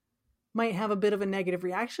have a bit of a negative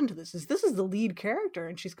reaction to this is the lead character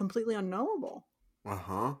and she's completely unknowable.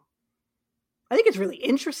 Uh-huh. I think it's really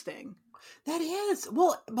interesting. That is.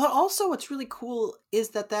 Well, but also what's really cool is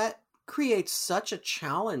that creates such a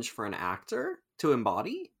challenge for an actor to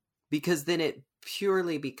embody, because then it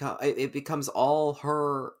purely becomes all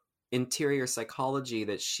her interior psychology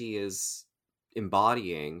that she is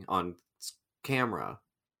embodying on camera.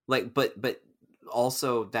 Like, but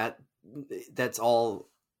also that's all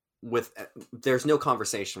with, there's no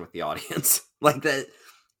conversation with the audience. Like, that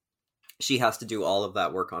she has to do all of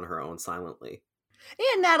that work on her own silently.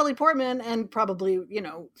 And Natalie Portman, and probably,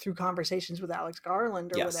 through conversations with Alex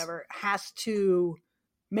Garland or whatever, has to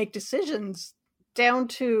make decisions down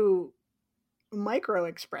to micro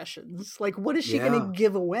expressions. Like, what is she going to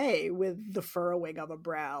give away with the furrowing of a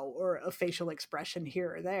brow or a facial expression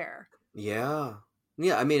here or there? Yeah.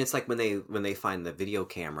 Yeah, I mean, it's like when they find the video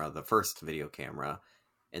camera, the first video camera,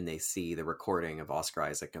 and they see the recording of Oscar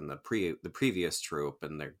Isaac and the previous troop,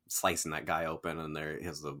 and they're slicing that guy open, and he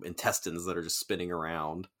has the intestines that are just spinning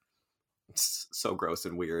around. It's so gross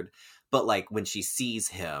and weird. But, like, when she sees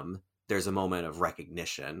him, there's a moment of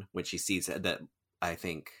recognition when she sees that I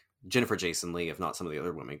think Jennifer Jason Leigh, if not some of the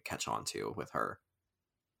other women, catch on to with her.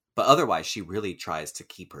 But otherwise, she really tries to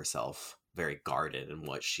keep herself very guarded in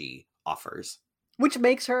what she offers. Which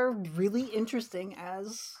makes her really interesting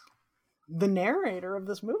as the narrator of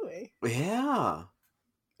this movie. Yeah.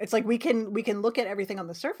 It's like we can look at everything on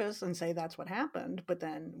the surface and say that's what happened, but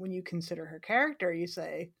then when you consider her character, you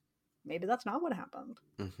say, maybe that's not what happened.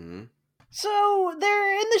 Mm-hmm. So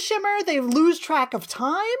they're in the shimmer. They lose track of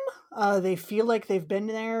time. They feel like they've been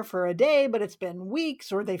there for a day, but it's been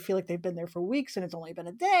weeks, or they feel like they've been there for weeks and it's only been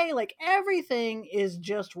a day. Like everything is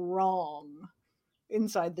just wrong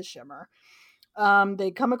inside the shimmer.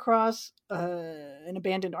 They come across an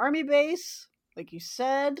abandoned army base, like you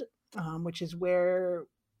said, which is where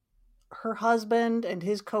her husband and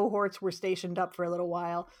his cohorts were stationed up for a little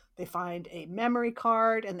while. They find a memory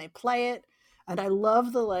card and they play it. And I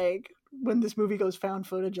love the, like, when this movie goes found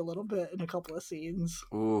footage a little bit in a couple of scenes.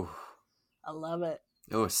 Ooh. I love it.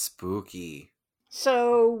 Oh, spooky.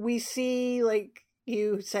 So we see, like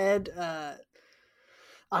you said,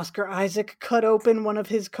 Oscar Isaac cut open one of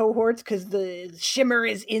his cohorts because the shimmer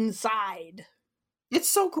is inside. It's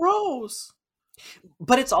so gross.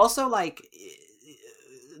 But it's also like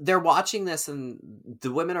they're watching this and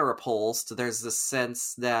the women are repulsed. There's this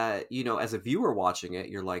sense that, you know, as a viewer watching it,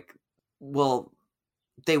 you're like, well,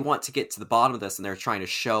 they want to get to the bottom of this and they're trying to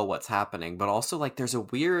show what's happening. But also, like, there's a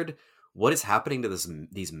weird, what is happening to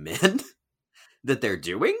these men that they're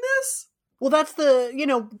doing this? Well, that's the, you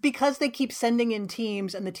know, because they keep sending in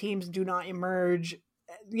teams and the teams do not emerge,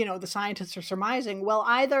 you know, the scientists are surmising, well,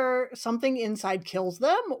 either something inside kills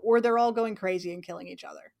them or they're all going crazy and killing each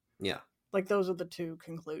other. Yeah. Like, those are the two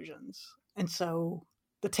conclusions. And so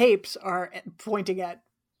the tapes are pointing at,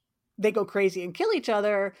 they go crazy and kill each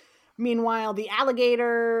other. Meanwhile, the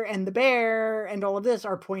alligator and the bear and all of this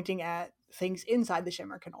are pointing at things inside the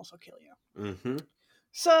shimmer can also kill you. Mm-hmm.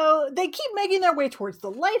 So they keep making their way towards the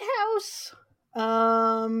lighthouse.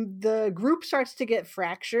 The group starts to get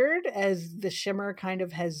fractured as the shimmer kind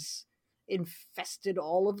of has infested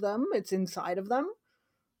all of them. It's inside of them.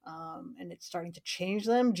 And it's starting to change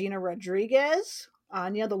them. Gina Rodriguez,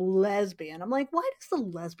 Anya, the lesbian. I'm like, why does the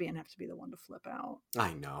lesbian have to be the one to flip out?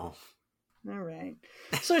 I know. All right.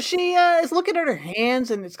 So she is looking at her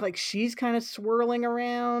hands, and it's like she's kind of swirling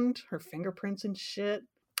around, her fingerprints and shit.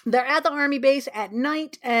 They're at the army base at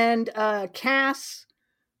night, and Cass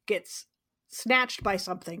gets snatched by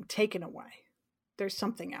something, taken away. There's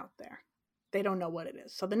something out there. They don't know what it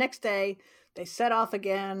is. So the next day, they set off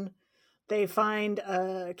again. They find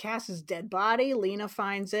Cass's dead body. Lena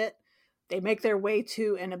finds it. They make their way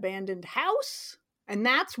to an abandoned house. And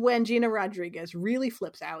that's when Gina Rodriguez really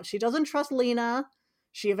flips out. She doesn't trust Lena.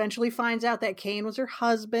 She eventually finds out that Kane was her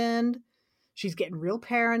husband. She's getting real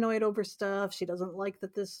paranoid over stuff. She doesn't like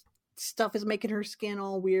that this stuff is making her skin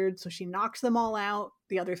all weird. So she knocks them all out.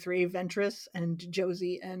 The other three, Ventress and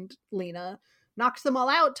Josie and Lena, knocks them all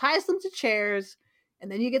out, ties them to chairs. And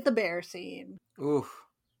then you get the bear scene. Oof.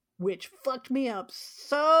 Which fucked me up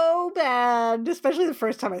so bad. Especially the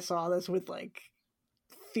first time I saw this with, like,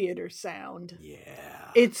 theater sound.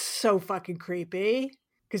 Yeah. It's so fucking creepy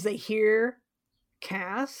because they hear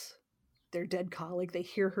Cass, their dead colleague, they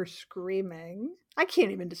hear her screaming. I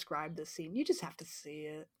can't even describe this scene. You just have to see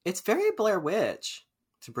it. It's very Blair Witch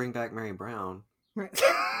to bring back Mary Brown. Right.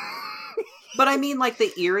 But I mean, like,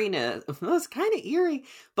 the eeriness, it's kind of eerie,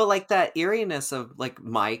 but like that eeriness of like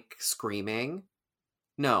Mike screaming.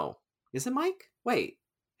 No, is it Mike? Wait,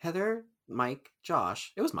 Heather, Mike,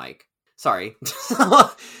 Josh. It was Mike. Sorry.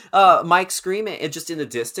 Mike screaming, it just in the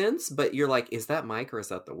distance, but you're like, is that Mike or is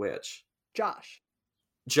that the witch? Josh.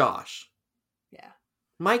 Yeah.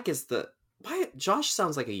 Mike is the... Why? Josh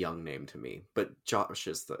sounds like a young name to me, but Josh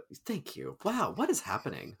is the... Thank you. Wow, what is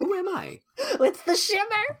happening? Who am I? It's the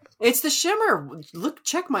shimmer. It's the shimmer. Look,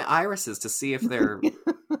 check my irises to see if they're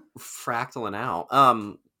fractaling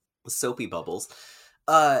out. Soapy bubbles.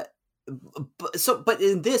 But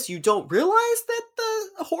in this, you don't realize that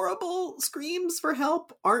the horrible screams for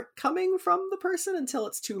help aren't coming from the person until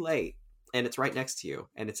it's too late. And it's right next to you,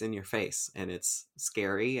 and it's in your face, and it's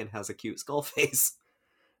scary and has a cute skull face.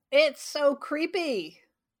 It's so creepy.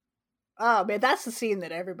 Oh, man, that's the scene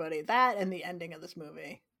that everybody... That and the ending of this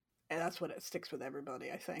movie. And that's what it sticks with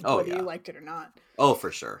everybody, I think. Oh, whether yeah. you liked it or not. Oh,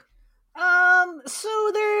 for sure.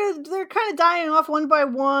 So they're kind of dying off one by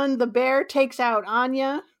one. The bear takes out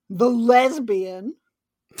Anya, the lesbian.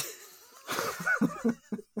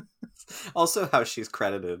 Also how she's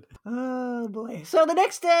credited. Oh boy. So the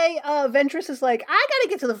next day, Ventress is like, I gotta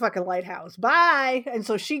get to the fucking lighthouse. Bye. And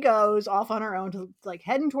so she goes off on her own to, like,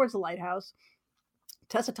 heading towards the lighthouse.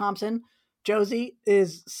 Tessa Thompson, Josie,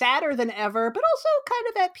 is sadder than ever, but also kind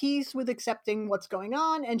of at peace with accepting what's going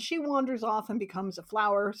on. And she wanders off and becomes a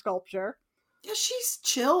flower sculpture. Yeah, she's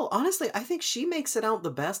chill. Honestly, I think she makes it out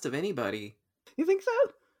the best of anybody. You think so?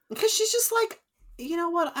 Because she's just like, you know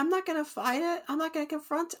what? I'm not going to fight it. I'm not going to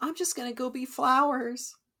confront it. I'm just going to go be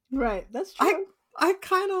Flowers. Right, that's true. I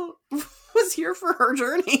kind of was here for her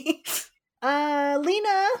journey.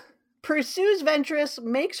 Lena pursues Ventress,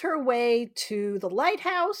 makes her way to the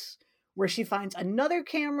lighthouse, where she finds another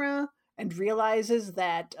camera and realizes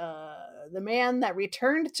that the man that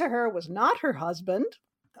returned to her was not her husband,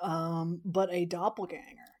 but a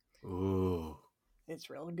doppelganger. Ooh. It's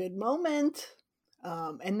a real good moment.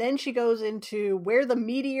 And then she goes into where the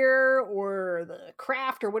meteor or the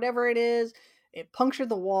craft or whatever it is, it punctured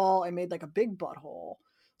the wall and made like a big butthole.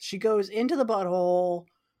 She goes into the butthole.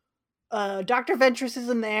 Dr. Ventress is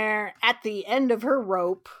in there at the end of her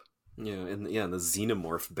rope. Yeah, in the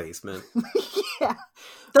xenomorph basement. Yeah.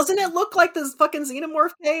 Doesn't it look like those fucking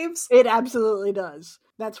xenomorph caves? It absolutely does.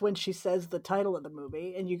 That's when she says the title of the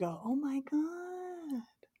movie, and you go, oh my god.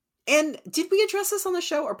 And did we address this on the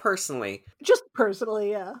show or personally? Just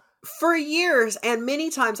personally, yeah. For years and many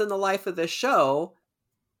times in the life of this show,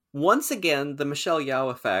 once again, the Michelle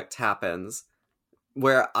Yeoh effect happens,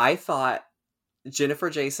 where I thought Jennifer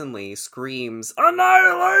Jason Leigh screams,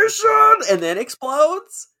 "Annihilation!" and then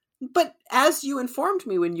explodes. But as you informed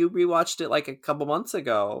me when you rewatched it like a couple months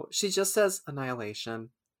ago, she just says, "Annihilation."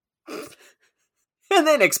 And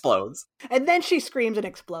then explodes. And then she screams and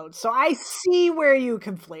explodes. So I see where you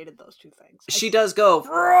conflated those two things. She does go,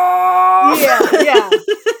 yeah.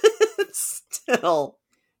 Still.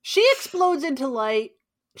 She explodes into light.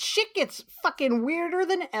 Shit gets fucking weirder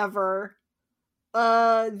than ever.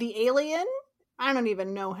 The alien, I don't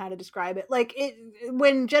even know how to describe it. Like,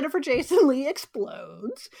 when Jennifer Jason Leigh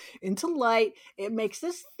explodes into light, it makes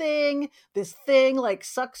this thing like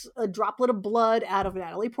sucks a droplet of blood out of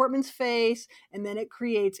Natalie Portman's face, and then it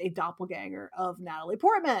creates a doppelganger of Natalie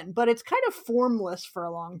Portman. But it's kind of formless for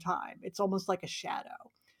a long time. It's almost like a shadow.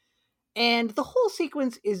 And the whole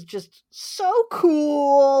sequence is just so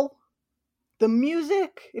cool. The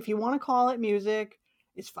music, if you want to call it music,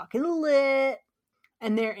 is fucking lit.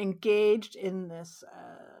 And they're engaged in this,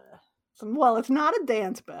 it's not a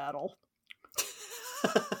dance battle.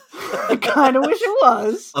 I kind of wish it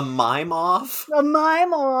was. A mime off? A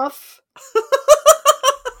mime off.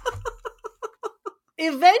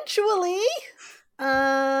 Eventually,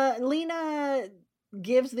 Lena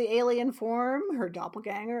gives the alien form, her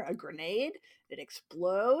doppelganger, a grenade. It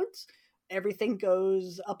explodes. Everything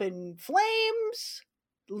goes up in flames.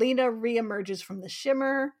 Lena reemerges from the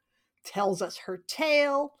shimmer, tells us her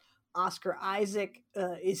tale. Oscar Isaac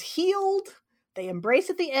is healed. They embrace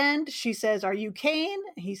at the end. She says, "Are you Kane?"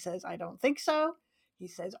 He says, "I don't think so." He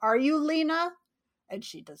says, "Are you Lena?" And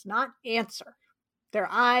she does not answer. Their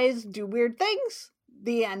eyes do weird things.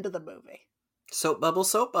 The end of the movie. Soap bubble,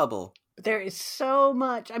 soap bubble. There is so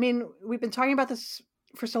much. I mean, we've been talking about this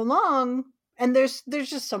for so long, and there's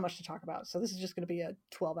just so much to talk about. So this is just going to be a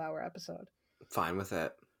 12-hour episode. Fine with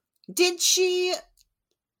it. Did she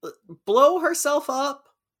blow herself up?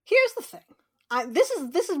 Here's the thing.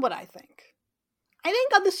 This is what I think. I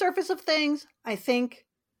think on the surface of things, I think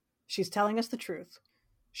she's telling us the truth.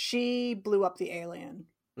 She blew up the alien.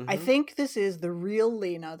 Mm-hmm. I think this is the real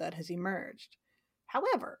Lena that has emerged.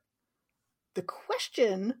 However, the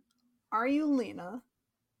question, "Are you Lena?"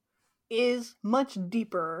 is much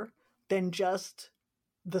deeper than just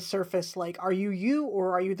the surface, like, are you you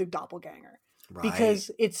or are you the doppelganger? Right.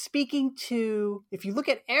 Because it's speaking to, if you look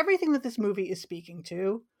at everything that this movie is speaking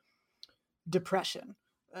to, depression,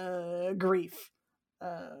 grief,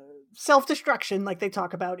 self-destruction, like they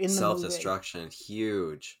talk about in the movie. Self-destruction,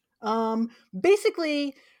 huge.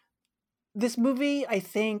 Basically, this movie, I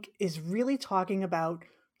think, is really talking about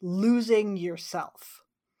losing yourself.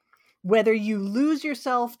 Whether you lose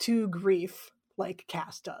yourself to grief, like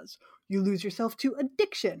Cass does, you lose yourself to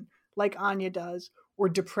addiction, like Anya does, or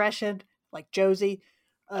depression, like Josie.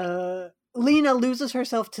 Lena loses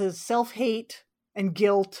herself to self-hate and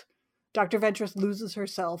guilt. Dr. Ventress loses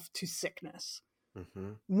herself to sickness.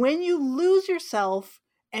 Mm-hmm. When you lose yourself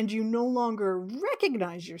and you no longer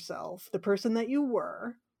recognize yourself, the person that you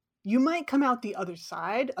were, you might come out the other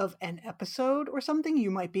side of an episode or something.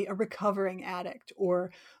 You might be a recovering addict,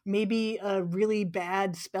 or maybe a really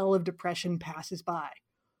bad spell of depression passes by.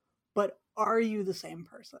 But are you the same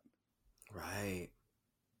person? Right.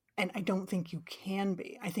 And I don't think you can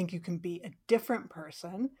be. I think you can be a different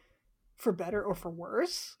person, for better or for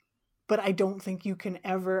worse, but I don't think you can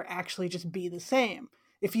ever actually just be the same.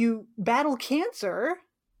 If you battle cancer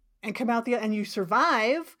and come out and you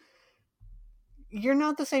survive, you're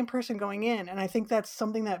not the same person going in. And I think that's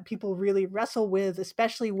something that people really wrestle with,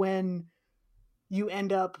 especially when you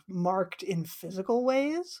end up marked in physical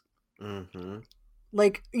ways. Mm-hmm.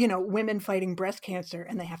 Like, you know, women fighting breast cancer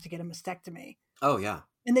and they have to get a mastectomy. Oh, yeah.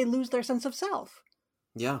 And they lose their sense of self.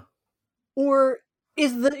 Yeah. Or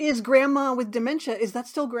is grandma with dementia, is that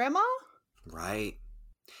still grandma? Right.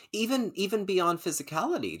 Even beyond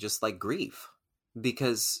physicality, just like grief.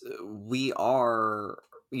 Because we are,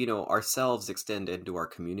 you know, ourselves extend into our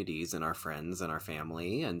communities and our friends and our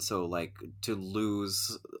family. And so, like, to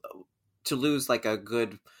lose like a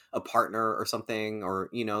partner or something, or,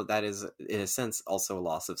 you know, that is in a sense also a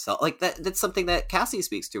loss of self. Like that's something that Cassie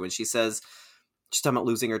speaks to when she says, she's talking about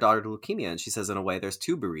losing her daughter to leukemia, and she says, in a way, there's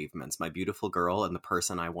two bereavements: my beautiful girl and the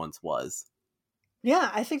person I once was.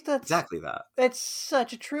 Yeah, I think that's Exactly that. That's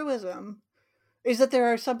such a truism. Is that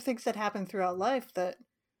there are some things that happen throughout life that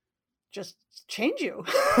just change you.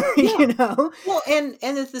 Yeah. You know? Well, and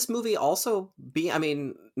if this movie also I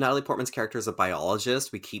mean, Natalie Portman's character is a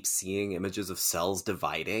biologist. We keep seeing images of cells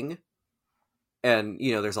dividing. And,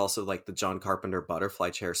 you know, there's also like the John Carpenter butterfly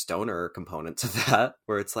chair stoner component to that,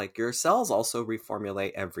 where it's like your cells also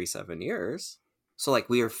reformulate every 7 years. So, like,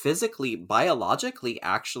 we are physically, biologically,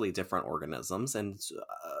 actually different organisms. And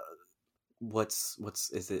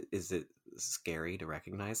is it scary to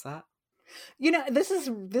recognize that? You know,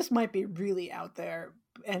 this might be really out there.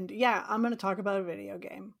 And yeah, I'm going to talk about a video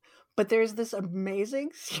game. But there's this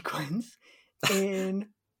amazing sequence in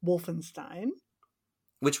Wolfenstein.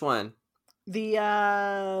 Which one?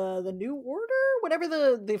 The New Order, whatever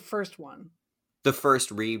the first one. The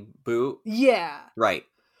first reboot? Yeah. Right.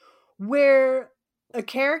 Where a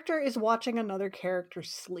character is watching another character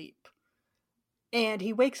sleep. And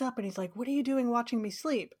he wakes up and he's like, "What are you doing watching me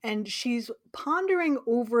sleep?" And she's pondering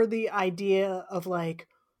over the idea of, like,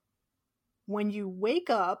 when you wake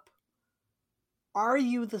up, are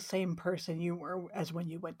you the same person you were as when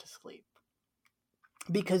you went to sleep?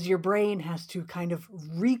 Because your brain has to kind of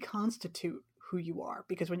reconstitute who you are.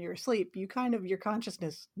 Because when you're asleep, your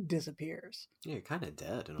consciousness disappears. Yeah, you're kind of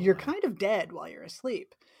dead. You're kind of dead while you're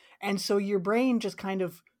asleep. And so your brain just kind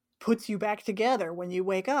of puts you back together when you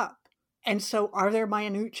wake up. And so are there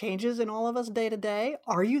minute changes in all of us day to day?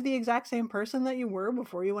 Are you the exact same person that you were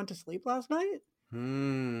before you went to sleep last night?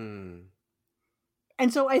 And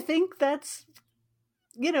so I think that's,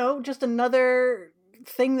 you know, just another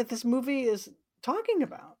thing that this movie is talking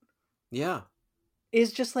about. Yeah.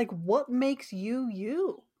 Is just like, what makes you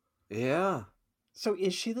you? Yeah. So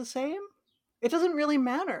is she the same? It doesn't really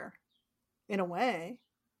matter, in a way.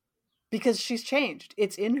 Because she's changed.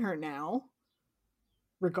 It's in her now.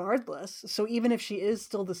 Regardless. So even if she is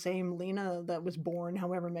still the same Lena that was born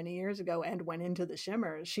however many years ago and went into the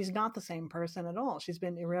Shimmers, she's not the same person at all. She's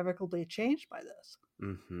been irrevocably changed by this.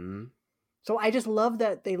 Mm-hmm. So I just love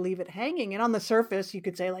that they leave it hanging. And on the surface, you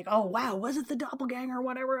could say, like, oh, wow, was it the doppelganger or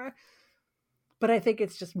whatever? But I think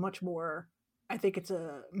it's just much more, I think it's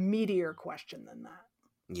a meatier question than that.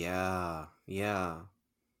 Yeah. Yeah.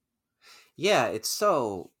 Yeah, it's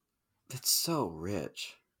so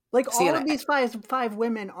rich. Like, all of these five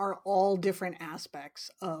women are all different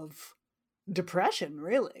aspects of depression,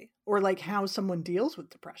 really. Or, like, how someone deals with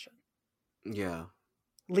depression. Yeah.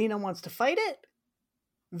 Lena wants to fight it.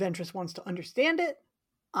 Ventress wants to understand it.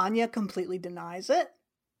 Anya completely denies it.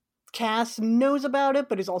 Cass knows about it,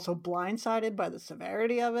 but is also blindsided by the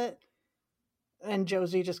severity of it. And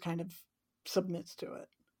Josie just kind of submits to it.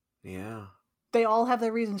 Yeah. They all have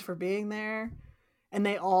their reasons for being there. And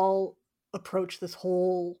they all approach this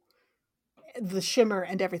whole, the Shimmer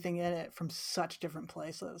and everything in it from such different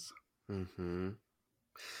places. Mm-hmm.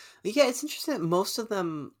 Yeah, it's interesting that most of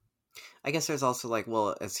them, I guess there's also like,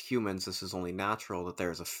 well, as humans, this is only natural that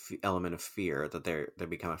there's a element of fear, that they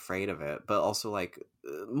become afraid of it. But also, like,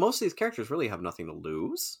 most of these characters really have nothing to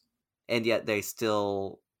lose. And yet they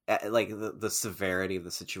still, like, the severity of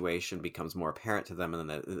the situation becomes more apparent to them. And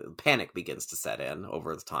then the panic begins to set in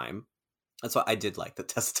over the time. That's why I did like that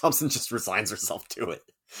Tessa Thompson just resigns herself to it,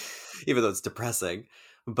 even though it's depressing.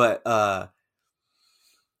 But the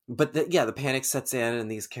panic sets in and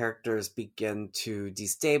these characters begin to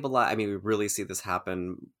destabilize. I mean, we really see this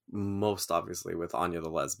happen most obviously with Anya the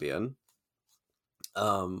lesbian,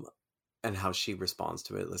 and how she responds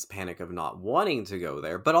to it, this panic of not wanting to go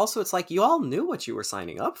there. But also it's like, you all knew what you were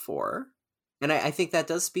signing up for. And I think that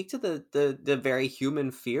does speak to the very human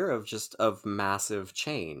fear of massive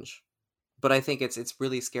change. But I think it's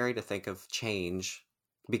really scary to think of change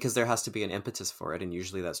because there has to be an impetus for it, and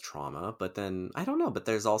usually that's trauma. But then, I don't know, but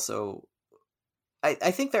there's also... I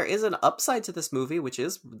think there is an upside to this movie, which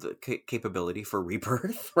is the capability for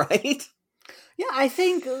rebirth, right? Yeah, I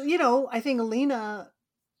think Lena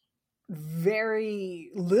very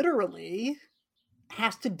literally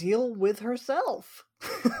has to deal with herself.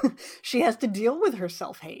 She has to deal with her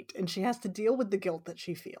self-hate, and she has to deal with the guilt that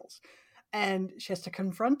she feels. And she has to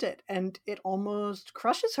confront it, and it almost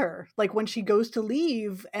crushes her. Like when she goes to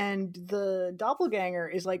leave and the doppelganger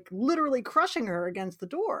is like literally crushing her against the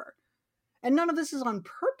door. And none of this is on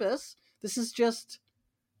purpose. This is just,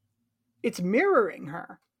 it's mirroring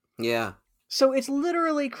her. Yeah. So it's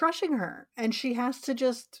literally crushing her, and she has to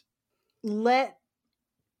just let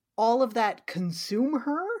all of that consume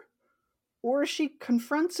her, or she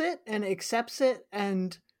confronts it and accepts it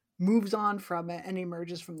and moves on from it and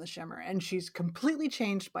emerges from the shimmer. And she's completely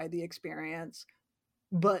changed by the experience,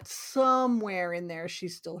 but somewhere in there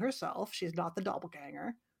she's still herself. She's not the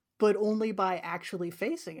doppelganger, but only by actually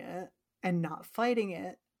facing it and not fighting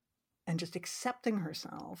it and just accepting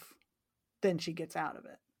herself, then she gets out of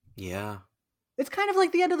it. Yeah. It's kind of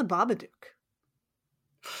like the end of the Babadook.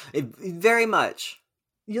 Very much.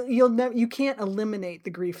 You can't eliminate the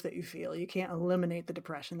grief that you feel. You can't eliminate the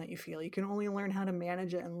depression that you feel. You can only learn how to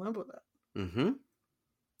manage it and live with it. Mm-hmm.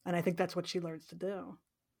 And I think that's what she learns to do.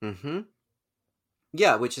 Mm-hmm.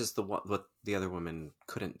 Yeah, which is what the other woman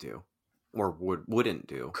couldn't do, or wouldn't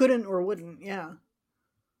do. Couldn't or wouldn't, yeah.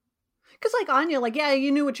 Because like Anya, like, yeah,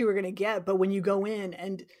 you knew what you were going to get, but when you go in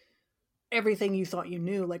and everything you thought you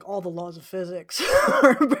knew, like all the laws of physics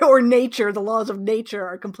or nature, the laws of nature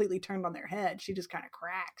are completely turned on their head. She just kind of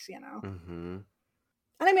cracks, you know? Mm-hmm.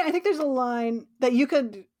 And I mean, I think there's a line that you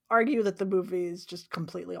could argue that the movie is just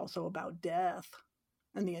completely also about death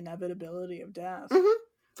and the inevitability of death. Mm-hmm.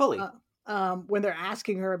 Fully. When they're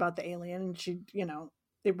asking her about the alien, and she,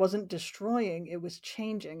 it wasn't destroying, it was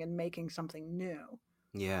changing and making something new.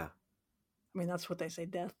 Yeah. I mean, that's what they say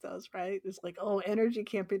death does, right? It's like, oh, energy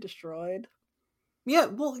can't be destroyed. Yeah,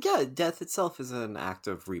 well, yeah, death itself is an act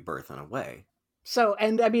of rebirth in a way. So,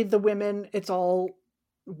 and I mean, the women, it's all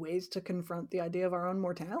ways to confront the idea of our own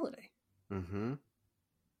mortality. Mm-hmm.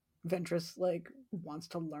 Ventress, like, wants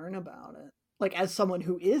to learn about it. Like, as someone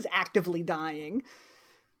who is actively dying,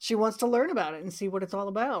 she wants to learn about it and see what it's all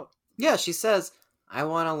about. Yeah, she says, I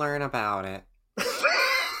want to learn about it.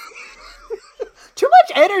 Too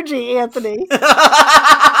much energy, Anthony.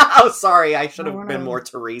 Oh, sorry. I should have been more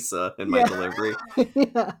Teresa in my delivery.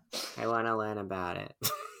 Yeah. I want to learn about it.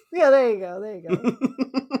 Yeah, there you go.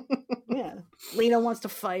 Yeah. Lena wants to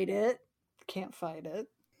fight it. Can't fight it.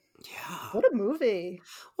 Yeah. What a movie.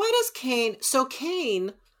 Why does Kane... So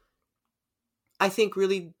Kane, I think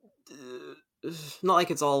really... not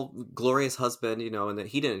like it's all glorious husband, and that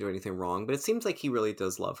he didn't do anything wrong, but it seems like he really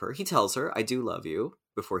does love her. He tells her, I do love you,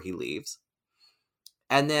 before he leaves.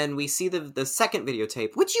 And then we see the second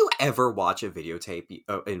videotape. Would you ever watch a videotape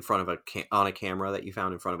in front of on a camera that you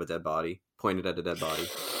found in front of a dead body, pointed at a dead body?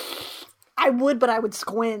 I would, but I would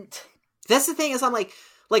squint. That's the thing, is I'm like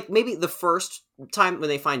maybe the first time when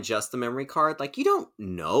they find just the memory card, like you don't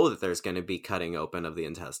know that there's going to be cutting open of the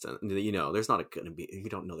intestine. There's not going to be. You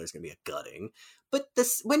don't know there's going to be a gutting. But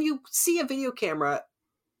when you see a video camera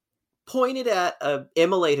pointed at a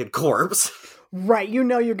immolated corpse, right? You're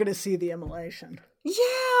going to see the immolation. Yeah.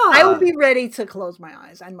 I would be ready to close my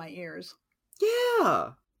eyes and my ears.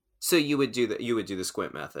 Yeah. So you would do the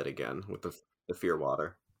squint method again with the fear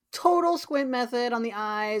water. Total squint method on the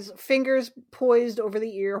eyes, fingers poised over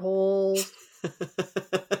the ear holes.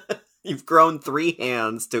 You've grown 3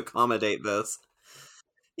 hands to accommodate this.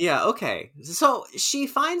 Yeah, okay. So she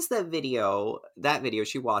finds that video,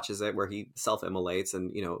 she watches it where he self-immolates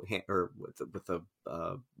and, or with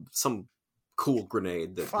some cool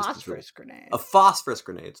grenade. Phosphorus grenade. A phosphorus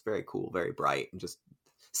grenade. It's very cool, very bright, and just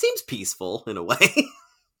seems peaceful in a way.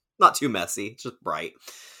 Not too messy, just bright.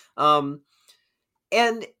 And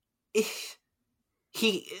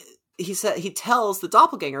he tells the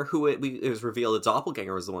doppelganger, who it was revealed the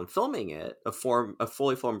doppelganger was the one filming it, a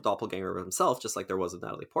fully formed doppelganger of himself, just like there was with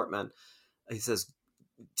Natalie Portman. He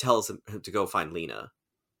tells him to go find Lena.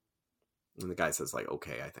 And the guy says, like,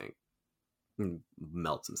 okay, I think. And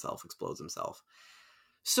melts himself, explodes himself.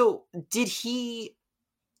 So was he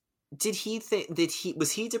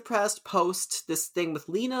depressed post this thing with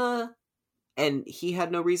Lena? And he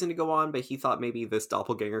had no reason to go on, but he thought maybe this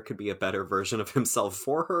doppelganger could be a better version of himself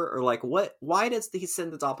for her? Or like, what? Why does he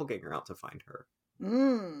send the doppelganger out to find her?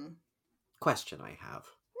 Question I have.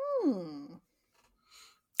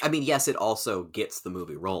 I mean, yes, it also gets the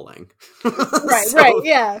movie rolling. Right,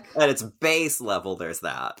 yeah. At its base level, there's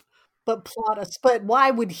that. But but why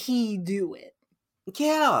would he do it?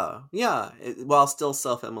 Yeah, while still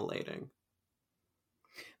self-immolating.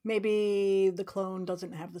 Maybe the clone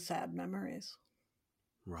doesn't have the sad memories.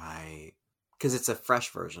 Right. Because it's a fresh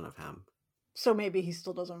version of him. So maybe he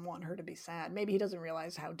still doesn't want her to be sad. Maybe he doesn't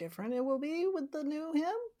realize how different it will be with the new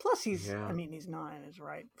him. Plus, he's not in his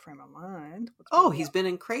right frame of mind. He's been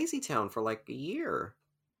in Crazy Town for like a year.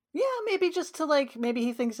 Yeah, maybe just to maybe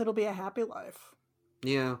he thinks it'll be a happy life.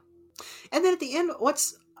 Yeah. And then at the end,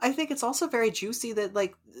 I think it's also very juicy that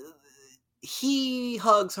he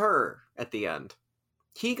hugs her at the end.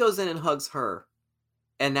 He goes in and hugs her.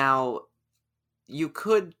 And now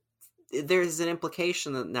there's an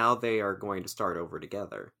implication that now they are going to start over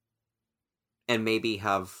together. And maybe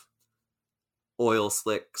have oil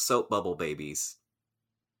slick soap bubble babies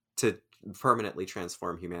to permanently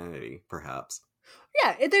transform humanity, perhaps.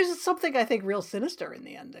 Yeah, there's something I think real sinister in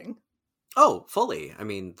the ending. Oh, fully. I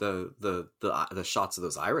mean, the shots of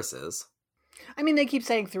those irises. I mean, they keep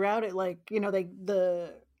saying throughout it, in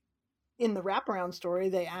the wraparound story,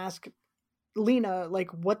 they ask Lena,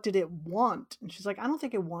 what did it want? And she's like, I don't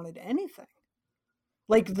think it wanted anything.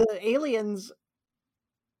 The aliens'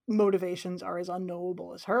 motivations are as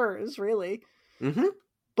unknowable as hers, really. Mm-hmm.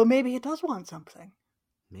 But maybe it does want something.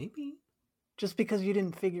 Maybe. Just because you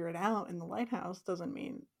didn't figure it out in the lighthouse doesn't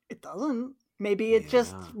mean it doesn't. Maybe it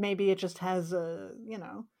just has the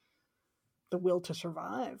will to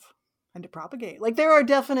survive and to propagate. There are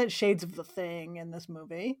definite shades of The Thing in this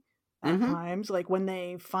movie at times. When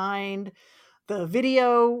they find the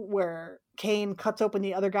video where Kane cuts open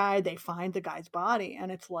the other guy, they find the guy's body,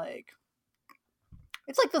 and it's like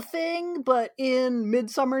The Thing, but in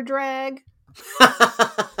Midsummer drag.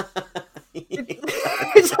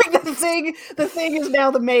 It's like the thing is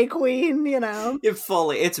now the May Queen,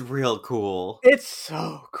 It's real cool. It's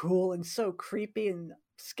so cool and so creepy and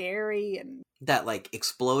scary, and that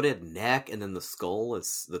exploded neck, and then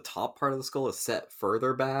the top part of the skull is set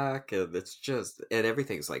further back, and and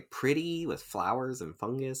everything's pretty with flowers and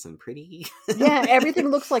fungus and pretty. Yeah, everything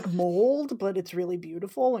looks like mold, but it's really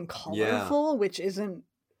beautiful and colorful, which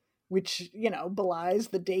belies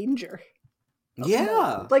the danger.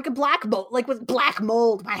 Yeah. Mold. A black mold. With black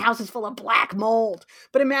mold. My house is full of black mold.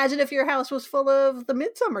 But imagine if your house was full of the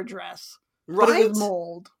Midsummer Dress. Right? But it was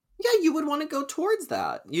mold. Yeah, you would want to go towards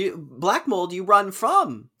that. Black mold you run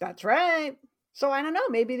from. That's right. So I don't know.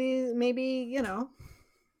 Maybe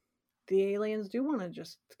the aliens do want to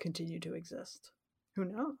just continue to exist. Who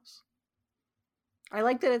knows? I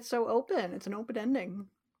like that it's so open. It's an open ending.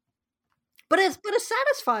 But a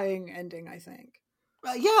satisfying ending, I think.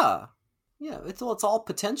 Yeah. Yeah, it's all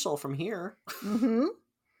potential from here. Mm-hmm.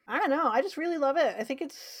 I don't know. I just really love it. I think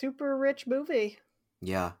it's a super rich movie.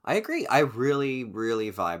 Yeah, I agree. I really,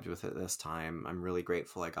 really vibed with it this time. I'm really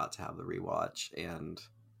grateful I got to have the rewatch, and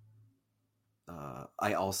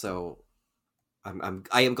I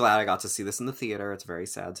am glad I got to see this in the theater. It's very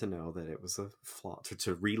sad to know that it was a flop,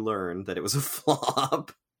 to relearn that it was a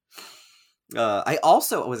flop. I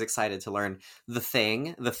also was excited to learn the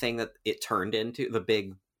thing that it turned into, the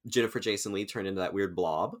big Jennifer Jason Leigh turned into that weird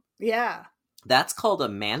blob. Yeah. That's called a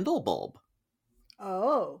mandelbulb.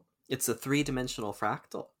 Oh. It's a 3-dimensional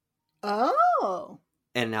fractal. Oh.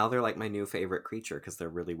 And now they're my new favorite creature because they're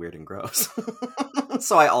really weird and gross.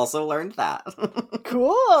 So I also learned that.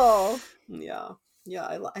 Cool. Yeah. Yeah,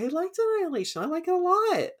 I liked Annihilation. I like it a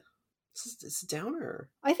lot. It's a downer.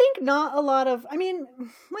 I think not a lot of...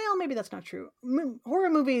 maybe that's not true. Horror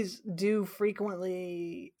movies do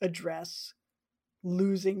frequently address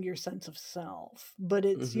losing your sense of self, but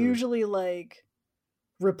it's usually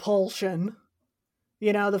Repulsion,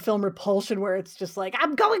 the film Repulsion, where it's just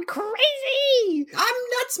I'm going crazy, I'm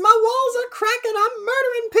nuts, my walls are cracking, I'm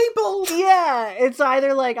murdering people. Yeah, it's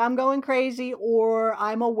either I'm going crazy or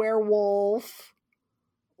I'm a werewolf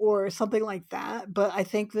or something like that. But I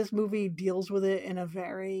think this movie deals with it in a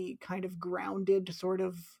very kind of grounded, sort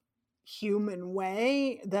of human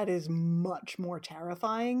way that is much more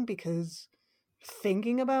terrifying, because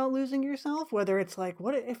thinking about losing yourself, whether it's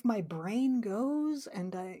what if my brain goes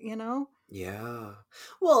and Yeah.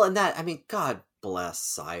 Well, and that, God bless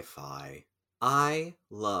sci-fi. I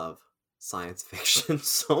love science fiction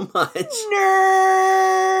so much.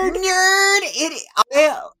 Nerd!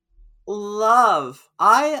 I love.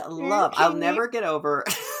 I'll never get over.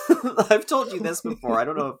 I've told you this before. I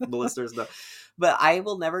don't know if the listeners know, but I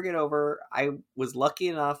will never get over. I was lucky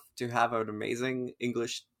enough to have an amazing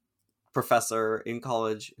English professor in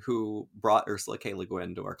college who brought Ursula K. Le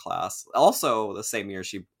Guin to our class. Also, the same year,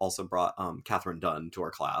 she also brought Catherine Dunn to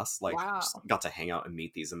our class. Wow. Got to hang out and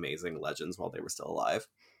meet these amazing legends while they were still alive.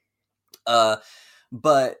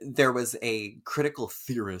 But there was a critical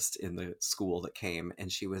theorist in the school that came,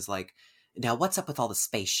 and she was like, now what's up with all the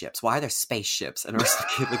spaceships? Why are there spaceships? And Ursula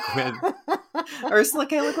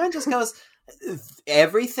K. Le Guin just goes,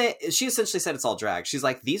 everything, she essentially said it's all drag. She's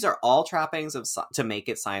like, these are all trappings to make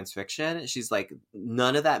it science fiction. She's like,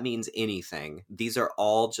 none of that means anything. These are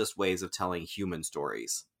all just ways of telling human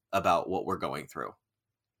stories about what we're going through.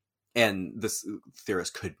 And this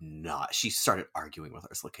theorist could not. She started arguing with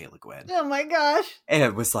Ursula K. Le Guin. Oh my gosh. And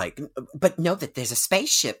it was like, but know that there's a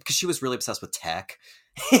spaceship, because she was really obsessed with tech.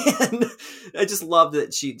 And I just love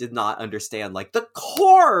that she did not understand like the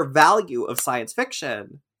core value of science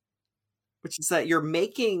fiction, which is that you're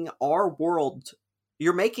making our world,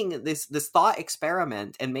 you're making this thought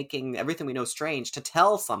experiment and making everything we know strange to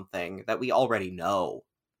tell something that we already know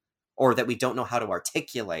or that we don't know how to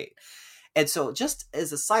articulate. And so just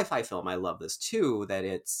as a sci-fi film, I love this too, that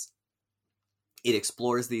it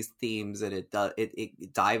explores these themes, and it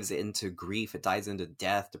dives into grief, it dives into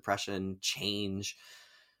death, depression, change.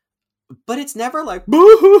 But it's never like,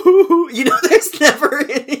 boo! You know, there's never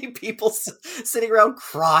any people sitting around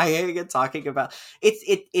crying and talking about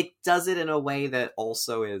it. It does it in a way that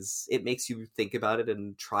also it makes you think about it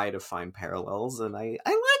and try to find parallels, and I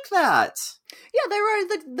like that. Yeah,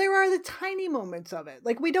 there are the tiny moments of it.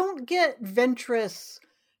 Like, we don't get Ventress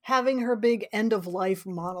having her big end of life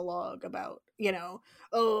monologue about,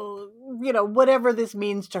 whatever this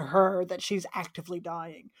means to her that she's actively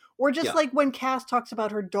dying. Or just like when Cass talks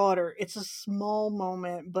about her daughter, it's a small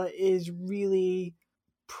moment, but is really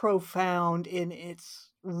profound in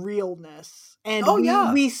its realness. And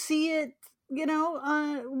we see it,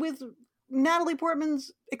 with Natalie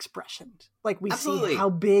Portman's expression. Like, we see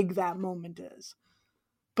how big that moment is.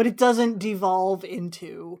 But it doesn't devolve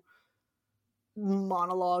into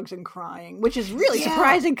monologues and crying, which is really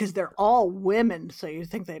surprising because they're all women, so you'd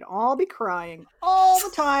think they'd all be crying all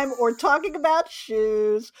the time or talking about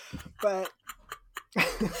shoes, but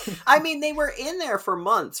I mean, they were in there for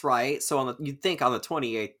months, right? So you'd think on the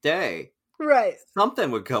 28th day, right,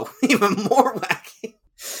 something would go even more wacky.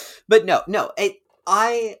 But no,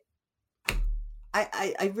 I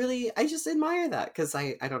just admire that, because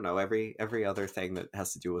I don't know, every other thing that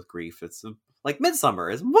has to do with grief, it's like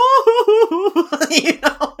Midsummer is woo,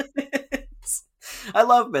 I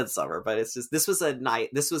love Midsummer, but it's just this was a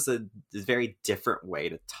very different way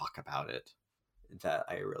to talk about it that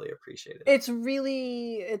I really appreciated. It's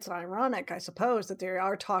ironic, I suppose, that they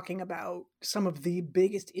are talking about some of the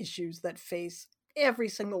biggest issues that face every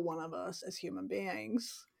single one of us as human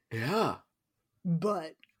beings. Yeah.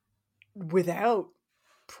 But without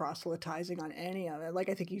proselytizing on any of it. Like,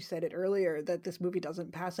 I think you said it earlier, that this movie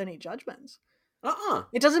doesn't pass any judgments.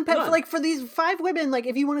 It doesn't pass, like, for these 5 women, like,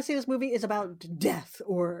 if you want to say this movie is about death,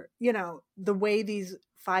 or, the way these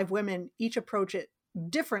 5 women each approach it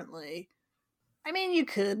differently, I mean, you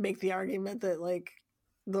could make the argument that, like,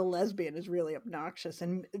 the lesbian is really obnoxious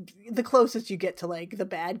and the closest you get to, like, the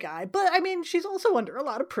bad guy. But, I mean, she's also under a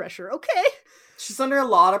lot of pressure, okay? She's under a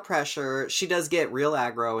lot of pressure. She does get real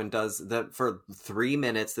aggro and does that for 3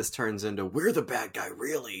 minutes. This turns into "We're the bad guy,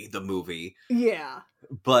 really?" the movie. Yeah.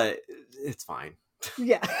 But it's fine.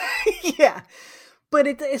 Yeah. Yeah. But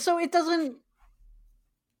it doesn't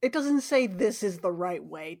say this is the right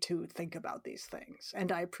way to think about these things.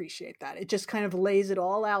 And I appreciate that. It just kind of lays it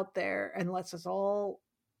all out there and lets us all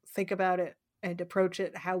think about it and approach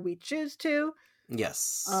it how we choose to.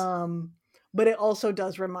 Yes. But it also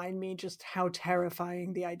does remind me just how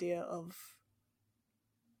terrifying the idea of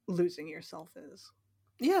losing yourself is.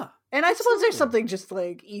 Yeah. And I suppose there's something just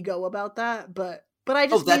like ego about that, but I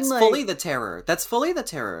just that's mean, like, fully the terror. That's fully the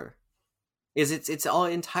terror. It's all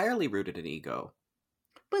entirely rooted in ego.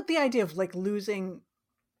 But the idea of like losing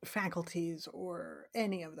faculties or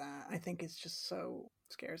any of that, I think is just so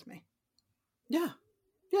scares me. Yeah.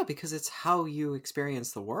 Yeah, because it's how you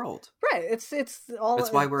experience the world. Right. It's all.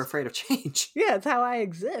 That's why we're afraid of change. Yeah, it's how I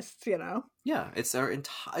exist, Yeah, it's our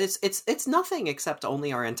it's nothing except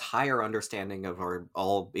only our entire understanding of our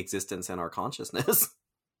all existence and our consciousness.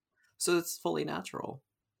 So it's fully natural.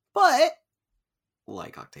 But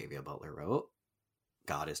like Octavia Butler wrote,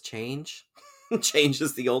 God is change. Change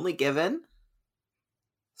is the only given.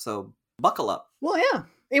 So buckle up. Well, yeah.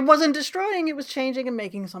 It wasn't destroying, it was changing and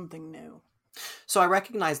making something new. So I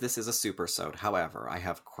recognize this is a super-sode. However, I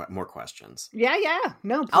have more questions. Yeah.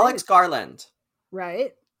 No, please. Alex Garland.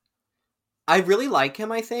 Right. I really like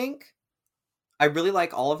him, I think. I really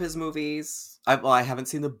like all of his movies. I haven't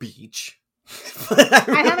seen The Beach.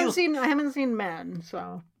 I haven't seen Men,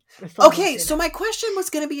 so... Okay, so my question was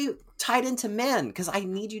going to be tied into Men, because I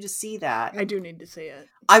need you to see that. I do need to see it.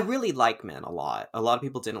 I really like Men a lot. A lot of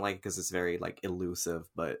people didn't like it because it's very, like, elusive,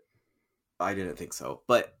 but I didn't think so.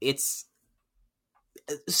 But it's...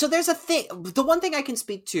 So there's a thing... The one thing I can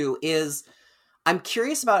speak to is I'm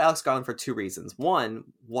curious about Alex Garland for two reasons. One,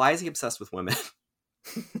 why is he obsessed with women?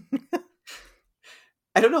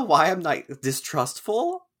 I don't know why I'm like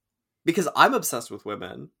distrustful, because I'm obsessed with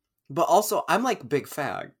women, but also I'm like big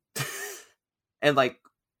fag and like,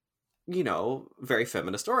 you know, very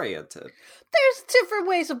feminist oriented. There's different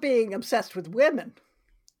ways of being obsessed with women.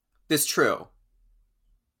 It's true.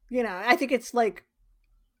 You know, I think it's like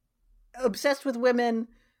obsessed with women, ...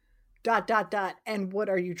 and what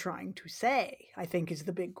are you trying to say? I think is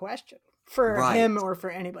the big question for him or for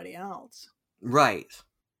anybody else. Right.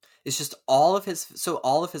 It's just all of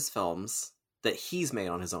his films that he's made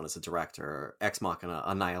on his own as a director, Ex Machina,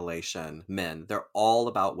 Annihilation, Men, they're all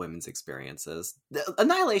about women's experiences.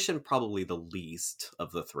 Annihilation probably the least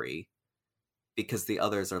of the three, because the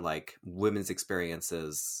others are like women's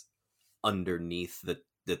experiences underneath the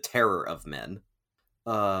terror of men.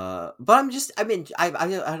 But I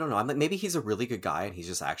don't know. I'm like, maybe he's a really good guy and he's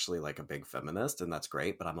just actually like a big feminist, and that's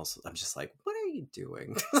great. But I'm just like, what are you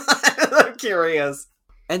doing? I'm curious.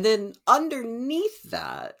 And then underneath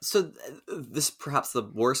that, so this is perhaps the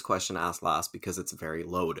worst question asked last because it's very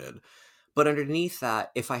loaded. But underneath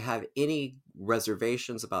that, if I have any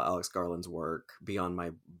reservations about Alex Garland's work beyond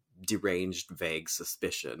my deranged, vague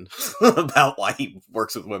suspicion about why he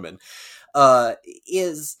works with women,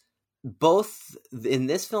 is both in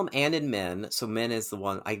this film and in Men. So Men is the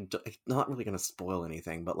one, I'm not really going to spoil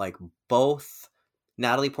anything, but like both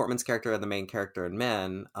Natalie Portman's character and the main character in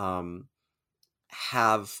Men,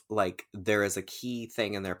 have like, there is a key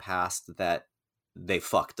thing in their past that they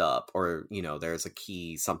fucked up, or, you know, there's a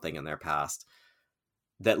key something in their past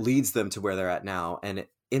that leads them to where they're at now. And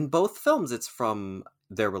in both films, it's from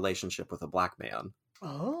their relationship with a black man.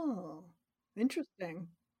 Oh, interesting.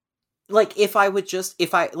 Like,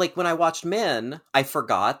 when I watched Men, I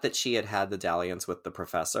forgot that she had the dalliance with the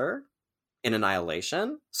professor in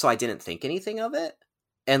Annihilation, so I didn't think anything of it.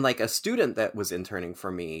 And like a student that was interning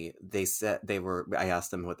for me, I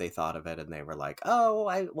asked them what they thought of it, and they were like, "Oh,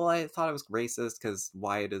 I thought it was racist because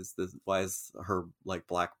why is her like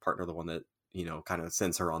black partner the one that, you know, kind of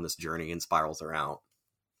sends her on this journey and spirals her out?"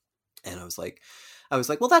 And I was like,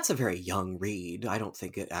 well, that's a very young read. I don't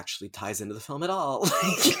think it actually ties into the film at all.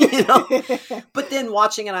 You know? But then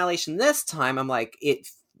watching Annihilation this time, I'm like,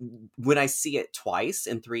 when I see it twice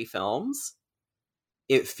in 3 films,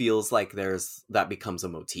 it feels like that becomes a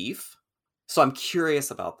motif. So I'm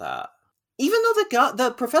curious about that. Even though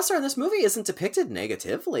the professor in this movie isn't depicted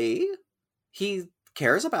negatively, he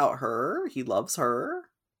cares about her, he loves her,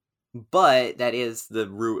 but that is the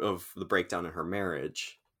root of the breakdown in her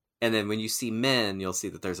marriage. And then when you see Men, you'll see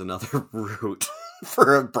that there's another route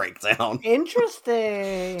for a breakdown.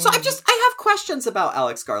 Interesting. So I have questions about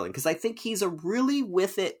Alex Garland, because I think he's a really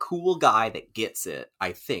with it, cool guy that gets it.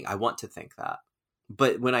 I want to think that.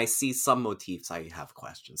 But when I see some motifs, I have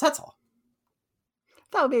questions. That's all.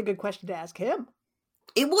 That would be a good question to ask him.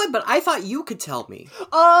 It would, but I thought you could tell me.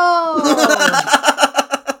 Oh!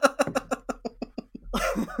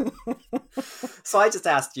 So I just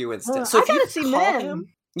asked you instead. So I gotta see Men.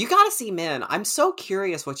 You gotta see Men. I'm so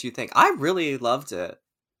curious what you think. I really loved it.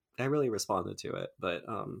 I really responded to it, but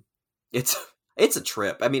it's a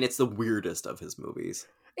trip. I mean, it's the weirdest of his movies.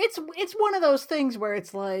 It's one of those things where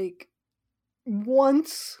it's like,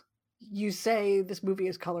 once you say this movie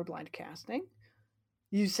is colorblind casting,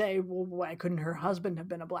 you say, well, why couldn't her husband have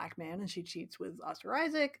been a black man and she cheats with Oscar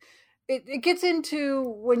Isaac? It gets into,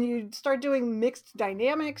 when you start doing mixed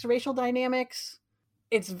dynamics, racial dynamics,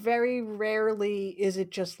 it's very rarely is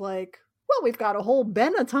it just like, well, we've got a whole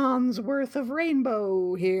Benetton's worth of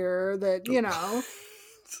rainbow here that, you know...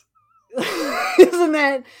 Isn't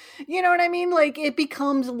that, you know what I mean? Like, it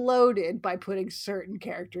becomes loaded by putting certain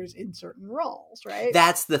characters in certain roles, right?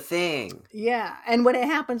 That's the thing. Yeah, and when it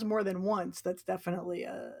happens more than once, that's definitely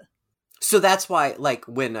So that's why, like,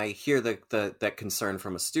 when I hear that concern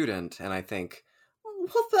from a student, and I think,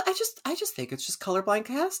 well, I just think it's just colorblind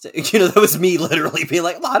casting. You know, that was me literally being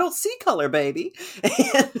like, well, I don't see color, baby.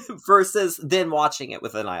 Versus then watching it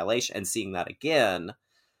with Annihilation and seeing that again,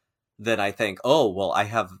 then I think, oh, well, I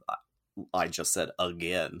just said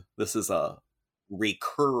again. This is a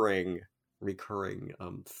recurring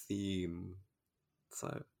theme. So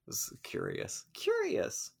I was curious.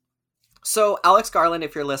 So Alex Garland,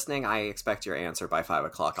 if you're listening, I expect your answer by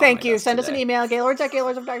 5:00. Thank you. Send us an email,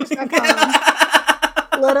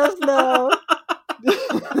 gaylords@gaylordsofdarkness.com. Let us know. And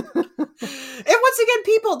once again,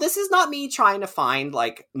 people, this is not me trying to find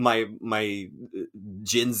like my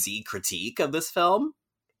Gen Z critique of this film.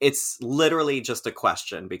 It's literally just a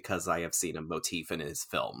question because I have seen a motif in his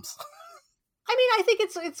films. I mean, I think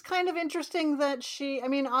it's kind of interesting that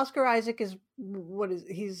Oscar Isaac is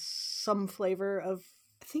he's some flavor of.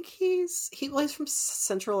 I think he's from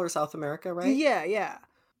Central or South America, right? Yeah, yeah.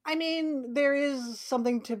 I mean, there is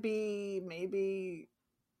something to be maybe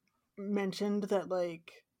mentioned that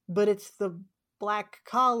but it's the black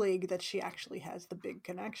colleague that she actually has the big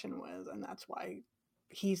connection with, and that's why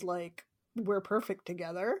he's like, we're perfect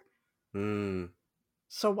together.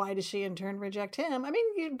 So why does she in turn reject him? I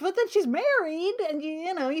mean, but then she's married, and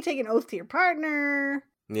you take an oath to your partner.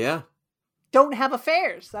 Yeah. Don't have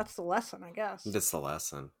affairs. That's the lesson, I guess. That's the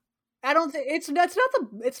lesson. I don't think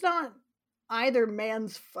it's not either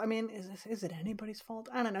man's. I mean, is it anybody's fault?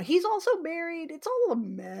 I don't know. He's also married. It's all a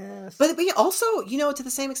mess. But we also, to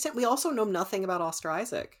the same extent, we also know nothing about Oscar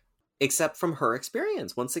Isaac except from her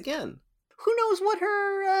experience. Once again, who knows what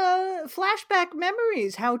her flashback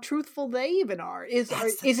memories, how truthful they even are? Is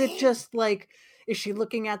it just like, is she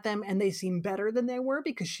looking at them and they seem better than they were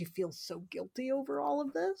because she feels so guilty over all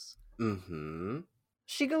of this? Mm-hmm.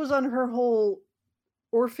 She goes on her whole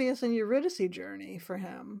Orpheus and Eurydice journey for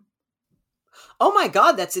him. Oh my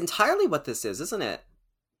god, that's entirely what this is, isn't it?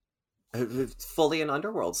 Fully an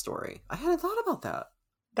underworld story. I hadn't thought about that.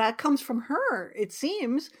 That comes from her, it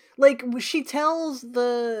seems. Like, she tells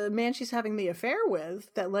the man she's having the affair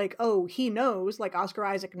with that, like, oh, he knows, like Oscar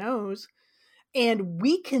Isaac knows, and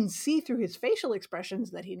we can see through his facial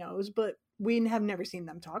expressions that he knows, but we have never seen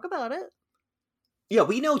them talk about it. Yeah,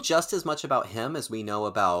 we know just as much about him as we know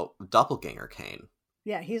about Doppelganger Kane.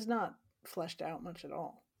 Yeah, he's not fleshed out much at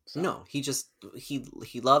all. So. No, he just, he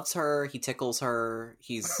loves her, he tickles her,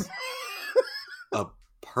 he's a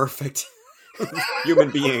perfect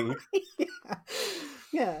human being.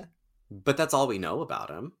 Yeah. But that's all we know about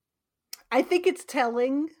him. I think it's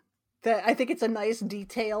telling that, I think it's a nice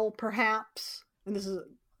detail, perhaps. And this is,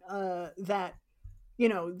 that,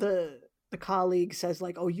 the colleague says,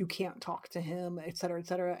 like, oh, you can't talk to him, et cetera, et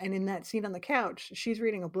cetera. And in that scene on the couch, she's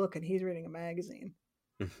reading a book and he's reading a magazine.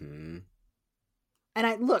 Mm-hmm.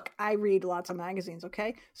 And I read lots of magazines,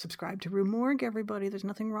 okay? Subscribe to Rue Morgue, everybody. There's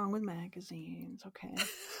nothing wrong with magazines, okay?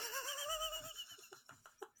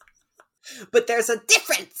 But there's a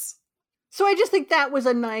difference! So I just think that was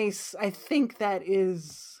I think that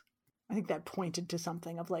pointed to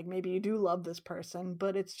something of, like, maybe you do love this person,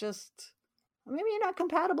 but it's just, maybe you're not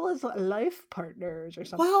compatible as life partners or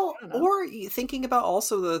something. Well, or thinking about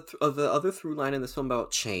also the other through line in this film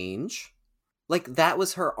about change. Like, that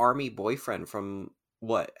was her army boyfriend from,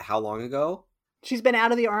 how long ago? She's been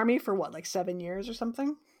out of the army for, like 7 years or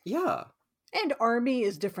something? Yeah. And army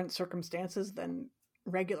is different circumstances than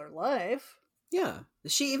regular life. Yeah.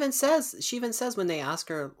 She even says when they ask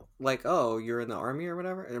her, like, oh, you're in the army or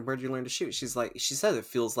whatever, and where'd you learn to shoot? She said it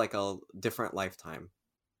feels like a different lifetime.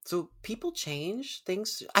 So people change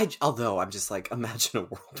things. Although I'm just like, imagine a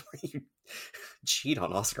world where you cheat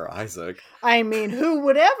on Oscar Isaac. I mean, who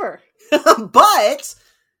would ever? But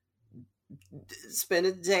spend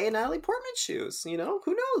a day in Natalie Portman's shoes, who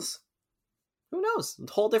knows? Who knows?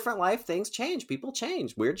 Whole different life, things change, people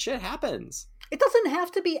change, weird shit happens. It doesn't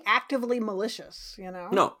have to be actively malicious,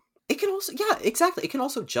 No, it can also, yeah, exactly. It can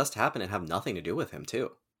also just happen and have nothing to do with him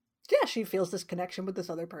too. Yeah, she feels this connection with this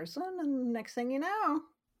other person, and next thing you know.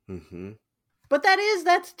 Mm-hmm. But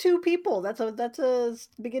that's two people. That's a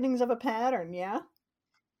beginnings of a pattern, yeah?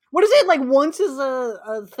 What is it? Like, once is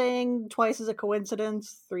a thing, twice is a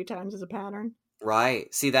coincidence, 3 times is a pattern?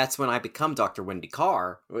 Right. See, that's when I become Dr. Wendy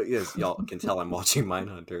Carr. As y'all can tell, I'm watching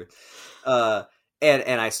Mindhunter.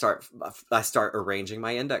 And I start arranging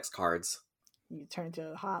my index cards. You turn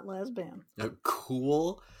to a hot lesbian. A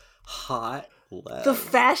cool, hot lesbian. The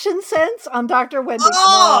fashion sense on Dr. Wendy Carr.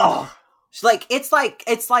 Oh! It's like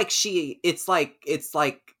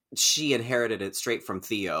she inherited it straight from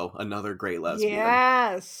Theo, another great lesbian.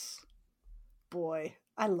 Yes. Boy,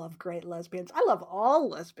 I love great lesbians. I love all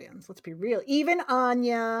lesbians. Let's be real. Even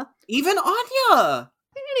Anya.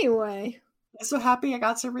 Anyway. I'm so happy I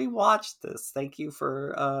got to rewatch this. Thank you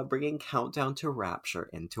for bringing Countdown to Rapture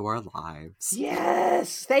into our lives.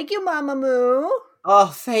 Yes. Thank you, Mama Moo. Oh,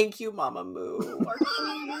 thank you, Mama Moo.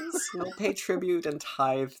 Please. We'll pay tribute and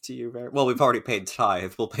tithe to you well, we've already paid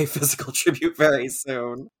tithe. We'll pay physical tribute very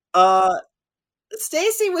soon.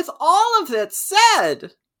 Stacy, with all of that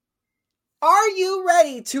said, are you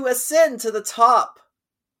ready to ascend to the top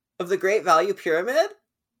of the Great Value Pyramid?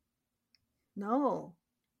 No.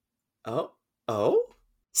 Oh?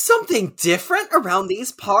 Something different around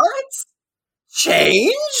these parts?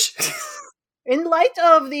 Change? In light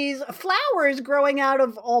of these flowers growing out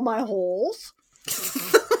of all my holes.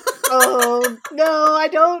 Oh, no, I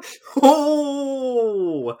don't.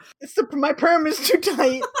 Oh! My perm is too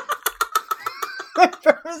tight. My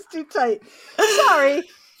perm is too tight. Sorry.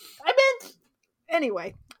 I meant...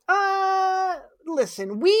 Anyway.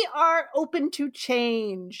 Listen, we are open to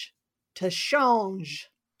change. To change.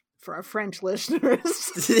 For our French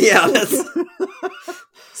listeners. Yeah, that's...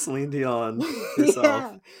 Celine Dion herself.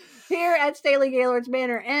 Yeah. Here at Staley Gaylord's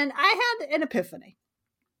Manor. And I had an epiphany.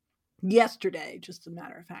 Yesterday, just a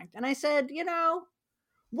matter of fact. And I said,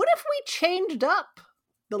 what if we changed up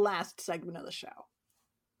the last segment of the show?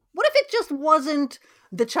 What if it just wasn't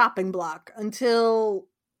the chopping block until,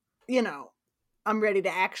 I'm ready to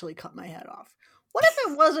actually cut my head off? What if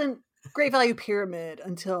it wasn't Great Value Pyramid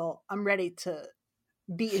until I'm ready to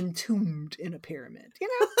be entombed in a pyramid?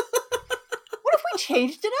 What if we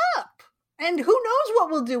changed it up? And who knows what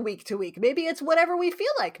we'll do week to week? Maybe it's whatever we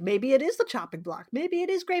feel like. Maybe it is the chopping block. Maybe it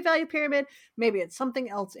is Great Value Pyramid. Maybe it's something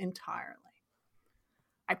else entirely.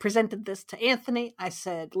 I presented this to Anthony. I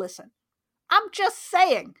said, listen, I'm just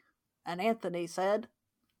saying. And Anthony said, ...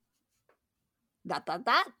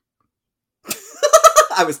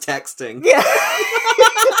 I was texting. Yeah.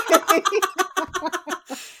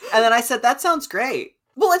 And then I said, that sounds great.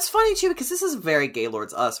 Well, it's funny too, because this is very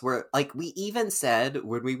Gaylord's Us, where we even said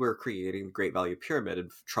when we were creating the Great Value Pyramid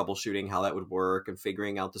and troubleshooting how that would work and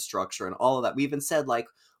figuring out the structure and all of that, we even said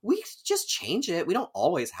we just change it. We don't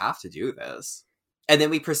always have to do this. And then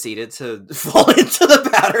we proceeded to fall into the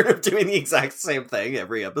pattern of doing the exact same thing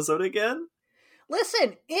every episode again.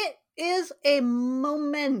 Listen, it is a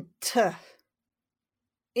moment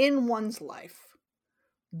in one's life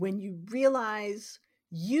when you realize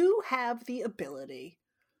you have the ability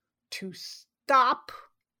to stop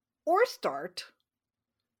or start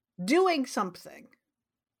doing something.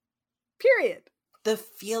 Period. The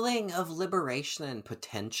feeling of liberation and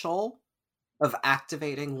potential of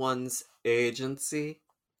activating one's agency.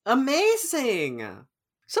 Amazing!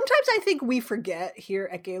 Sometimes I think we forget here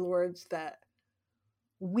at Gaylords that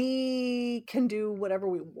we can do whatever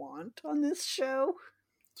we want on this show.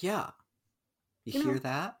 Yeah. You hear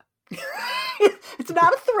that? It's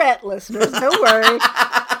not a threat, listeners. Don't worry.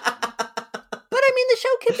 But I mean, the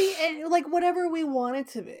show can be whatever we want it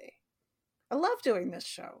to be. I love doing this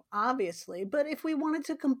show, obviously. But if we wanted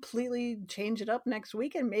to completely change it up next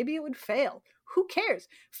week, and maybe it would fail. Who cares?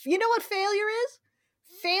 You know what failure is?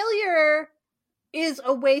 Failure is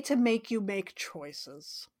a way to make you make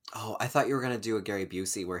choices. Oh, I thought you were going to do a Gary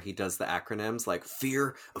Busey where he does the acronyms like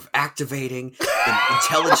fear of activating,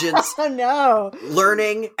 intelligence, no,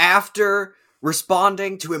 learning after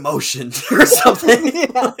responding to emotion or something.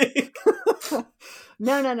 No.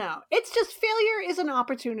 It's just failure is an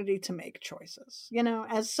opportunity to make choices.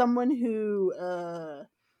 As someone who, I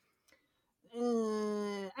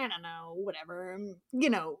don't know, whatever,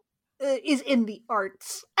 is in the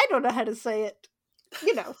arts. I don't know how to say it,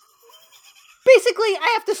 Basically,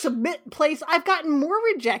 I have to submit place. I've gotten more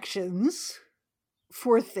rejections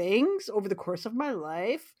for things over the course of my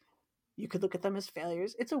life. You could look at them as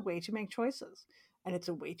failures. It's a way to make choices. And it's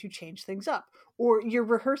a way to change things up. Or you're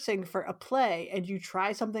rehearsing for a play and you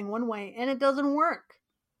try something one way and it doesn't work.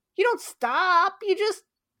 You don't stop. You just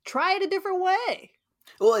try it a different way.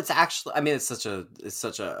 Well, it's actually, it's such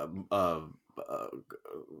a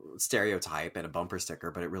stereotype and a bumper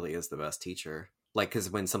sticker, but it really is the best teacher. Because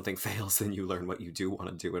when something fails, then you learn what you do want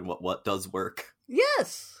to do and what does work.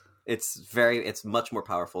 Yes. It's much more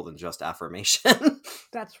powerful than just affirmation.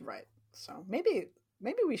 That's right. So maybe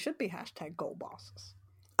we should be #goal bosses.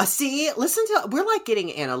 See, we're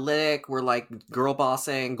getting analytic. We're girl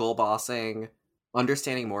bossing, goal bossing,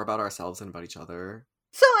 understanding more about ourselves and about each other.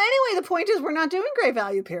 So anyway, the point is we're not doing Great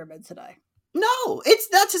Value Pyramid today. No, it's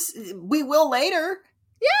not just, we will later.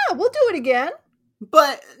 Yeah, we'll do it again.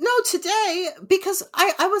 But no, today, because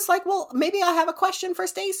I was like, well, maybe I have a question for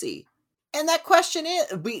Stacy. And that question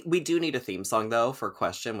is, we do need a theme song, though, for a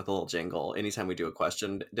question with a little jingle anytime we do a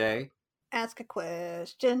question day. Ask a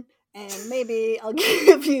question, and maybe I'll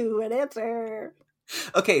give you an answer.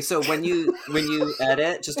 Okay, so when you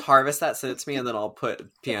edit, just harvest that, send it to me, and then I'll put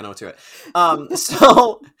piano to it.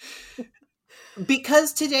 So,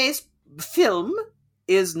 because today's film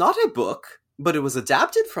is not a book, but it was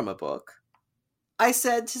adapted from a book, I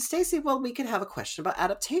said to Stacy, well, we could have a question about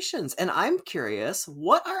adaptations. And I'm curious,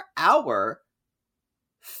 what are our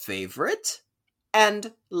favorite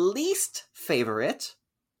and least favorite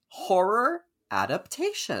horror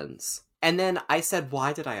adaptations? And then I said,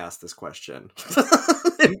 why did I ask this question?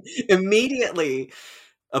 Immediately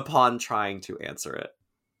upon trying to answer it.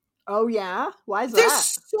 Oh, yeah? Why is that?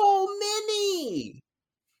 There's so many!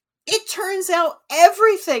 It turns out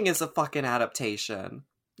everything is a fucking adaptation.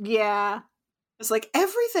 Yeah. It's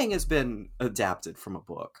everything has been adapted from a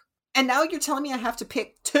book. And now you're telling me I have to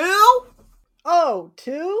pick two? Oh,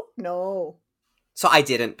 2? No. So I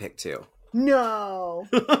didn't pick 2. No.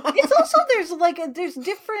 It's also, there's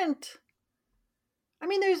different... I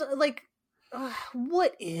mean, there's like...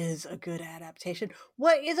 what is a good adaptation?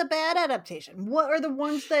 What is a bad adaptation? What are the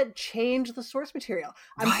ones that change the source material?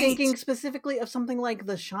 I'm thinking specifically of something like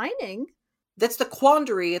The Shining. That's the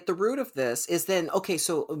quandary at the root of this, is then, okay,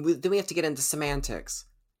 so then we have to get into semantics.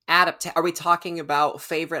 Are we talking about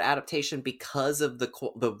favorite adaptation because of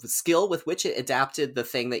the skill with which it adapted the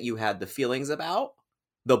thing that you had the feelings about?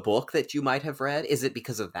 The book that you might have read? Is it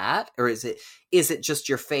because of that? Or is it just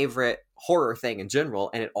your favorite horror thing in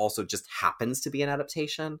general, and it also just happens to be an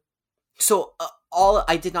adaptation? So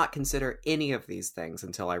I did not consider any of these things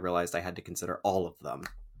until I realized I had to consider all of them.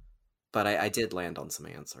 But I did land on some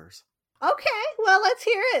answers. Okay, well, let's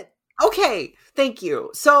hear it. Okay, thank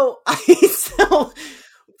you. So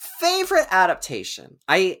favorite adaptation.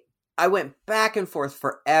 I went back and forth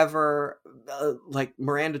forever, like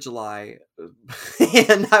Miranda July,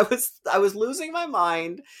 and I was losing my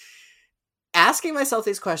mind, asking myself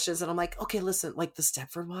these questions, and I'm like, okay, listen, like the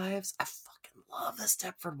Stepford Wives, I fucking love the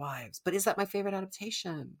Stepford Wives, but is that my favorite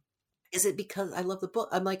adaptation? Is it because I love the book?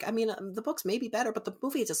 I'm like, I mean, the books may be better, but the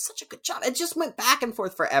movie does such a good job. It just went back and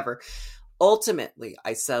forth forever. Ultimately,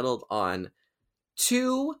 I settled on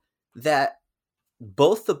 2 that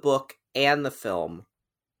both the book and the films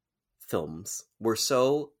were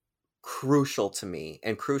so crucial to me,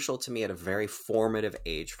 and crucial to me at a very formative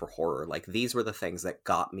age for horror. Like, these were the things that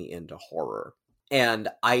got me into horror. And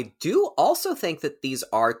I do also think that these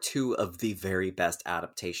are 2 of the very best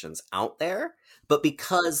adaptations out there, but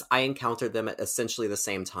because I encountered them at essentially the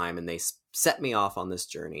same time and they set me off on this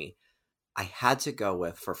journey, I had to go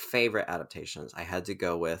with, for favorite adaptations, I had to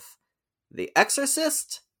go with The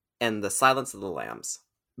Exorcist and The Silence of the Lambs.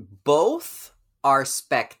 Both are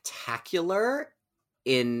spectacular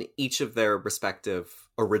in each of their respective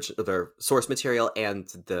their source material and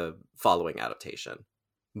the following adaptation.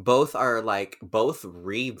 Both are both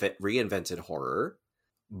reinvented horror.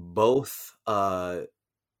 Both I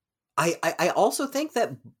also think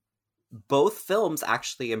that both films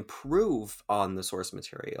actually improve on the source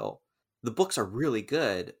material. The books are really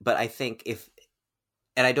good, but I think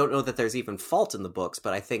and I don't know that there's even fault in the books,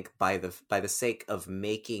 but I think by the sake of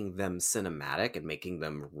making them cinematic and making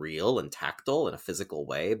them real and tactile in a physical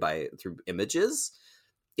way through images,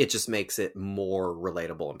 it just makes it more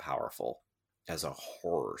relatable and powerful as a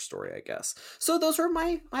horror story, I guess. So those were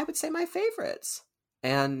I would say my favorites.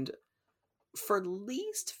 And for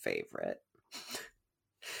least favorite,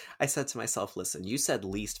 I said to myself, listen, you said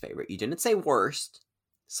least favorite. You didn't say worst.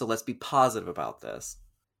 So let's be positive about this.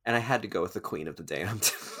 And I had to go with The Queen of the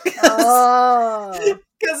Damned.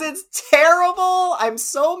 Because it's terrible. I'm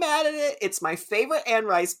so mad at it. It's my favorite Anne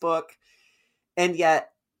Rice book. And yet,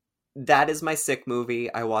 that is my sick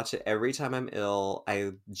movie. I watch it every time I'm ill.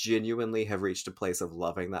 I genuinely have reached a place of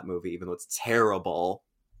loving that movie, even though it's terrible.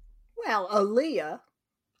 Well, Aaliyah's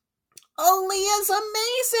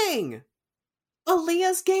amazing!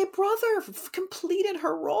 Aaliyah's gay brother completed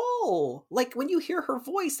her role. Like, when you hear her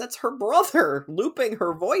voice, that's her brother looping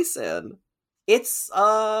her voice in. It's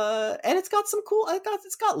and it's got some cool.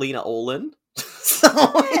 It's got Lena Olin. So,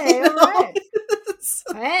 hey, all right.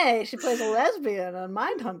 Hey, she plays a lesbian on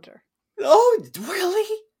Mindhunter. Oh, really?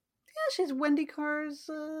 Yeah, she's Wendy Carr's.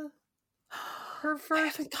 Her first. I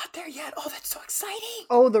haven't got there yet. Oh, that's so exciting.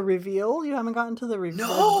 Oh, the reveal? You haven't gotten to the reveal?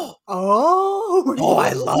 No. Oh. Oh,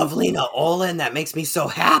 I love Lena Olin. That makes me so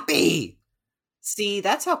happy. See,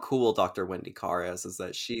 that's how cool Dr. Wendy Carr is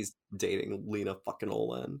that she's dating Lena fucking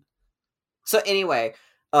Olin. So anyway,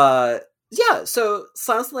 yeah, so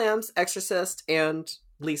Silence of the Lambs, Exorcist, and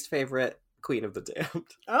least favorite, Queen of the Damned.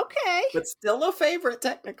 Okay. But still a favorite,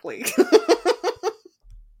 technically.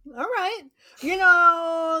 All right.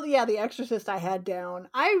 Yeah, The Exorcist I had down.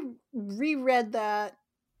 I reread that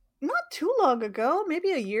not too long ago,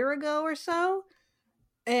 maybe a year ago or so.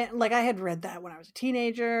 And I had read that when I was a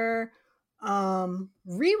teenager.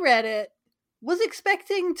 Reread it. Was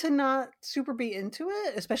expecting to not super be into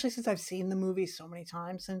it, especially since I've seen the movie so many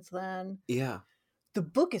times since then. Yeah. The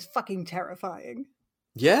book is fucking terrifying.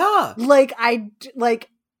 Yeah. I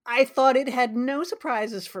thought it had no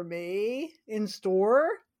surprises for me in store.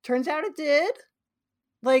 Turns out it did.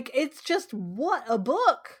 It's just, what a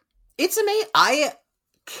book. It's amazing. I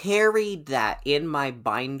carried that in my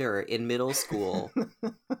binder in middle school.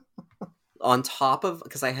 On top of,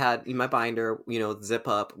 because I had in my binder, zip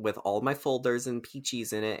up with all my folders and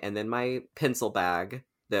peaches in it, and then my pencil bag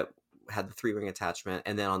that had the 3-ring attachment,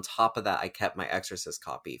 and then on top of that, I kept my Exorcist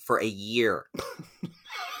copy for a year.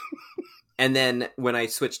 And then when I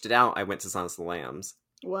switched it out, I went to Silence of the Lambs.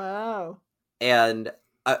 Wow. And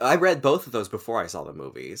I read both of those before I saw the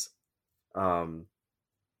movies. The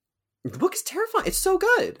book is terrifying. It's so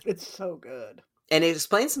good. It's so good. And it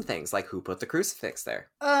explains some things, like who put the crucifix there.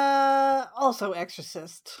 Also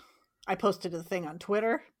Exorcist. I posted a thing on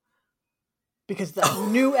Twitter because the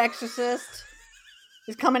new Exorcist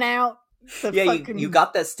is coming out. You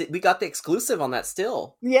got that. We got the exclusive on that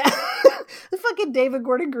still. Yeah. The fucking David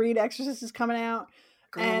Gordon Green Exorcist is coming out.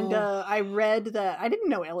 Girl. And I read that, I didn't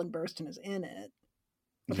know Ellen Burstyn is in it.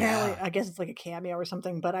 Apparently, I guess it's like a cameo or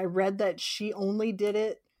something, but I read that she only did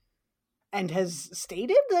it and has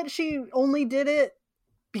stated that she only did it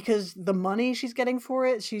because the money she's getting for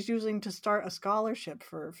it, she's using to start a scholarship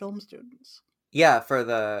for film students. Yeah, for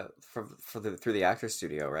the through the Actors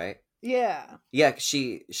Studio, right? Yeah. Yeah,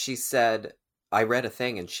 she said, I read a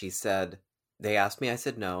thing and she said, they asked me, I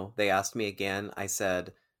said no. They asked me again, I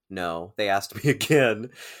said no. They asked me again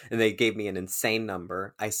and they gave me an insane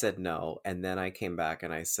number. I said no. And then I came back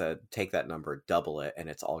and I said, take that number, double it, and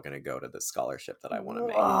it's all going to go to the scholarship that I want to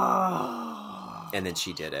make. And then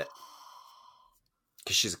she did it.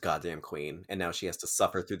 Because she's a goddamn queen. And now she has to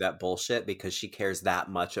suffer through that bullshit because she cares that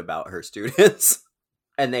much about her students.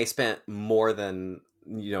 And they spent more than,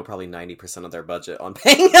 probably 90% of their budget on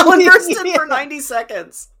paying Ellen Burstyn for 90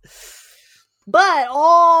 seconds. But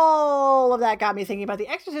all of that got me thinking about The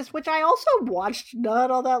Exorcist, which I also watched. Not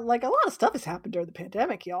all that, like, a lot of stuff has happened during the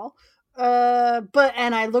pandemic, y'all.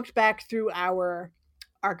 And I looked back through our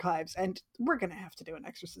archives, and we're gonna have to do an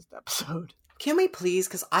Exorcist episode. Can we please?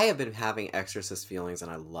 Because I have been having Exorcist feelings,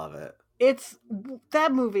 and I love it.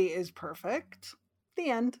 That movie is perfect.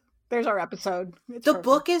 The end. There's our episode. The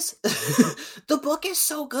book is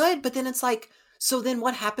so good, but then it's like, so then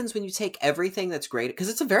what happens when you take everything that's great? Because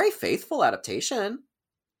it's a very faithful adaptation.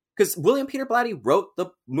 Because William Peter Blatty wrote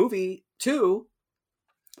the movie too.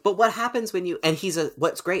 But what happens when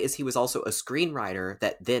what's great is he was also a screenwriter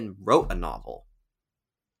that then wrote a novel.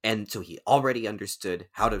 And so he already understood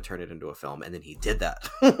how to turn it into a film, and then he did that.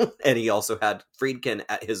 And he also had Friedkin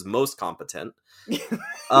at his most competent.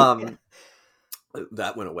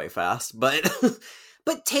 That went away fast, but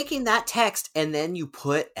taking that text and then you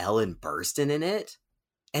put Ellen Burstyn in it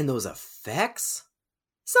and those effects,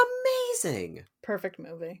 it's amazing. Perfect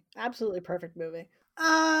movie. Absolutely perfect movie.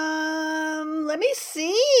 Let me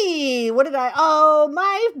see.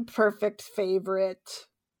 My perfect favorite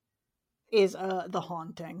is The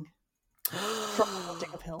Haunting from The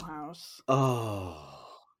Haunting of Hill House. Oh.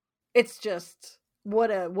 It's just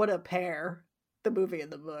what a pair, the movie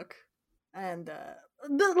and the book. And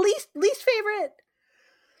the least favorite,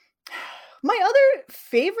 my other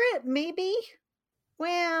favorite, maybe,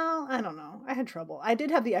 well, I don't know. I had trouble. I did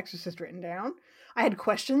have The Exorcist written down. I had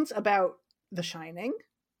questions about The Shining.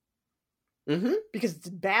 Mm-hmm. Because it's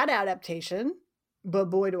a bad adaptation, but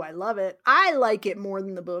boy, do I love it. I like it more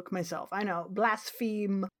than the book myself. I know,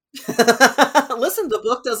 blaspheme. Listen, the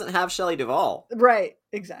book doesn't have Shelley Duvall. Right,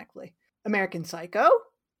 exactly. American Psycho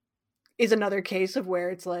is another case of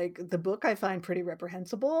where it's like, the book I find pretty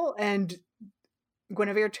reprehensible, and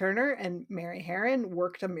Guinevere Turner and Mary Harron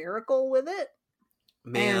worked a miracle with it.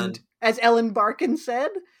 Man. And as Ellen Barkin said,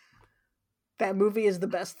 that movie is the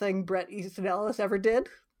best thing Bret Easton Ellis ever did.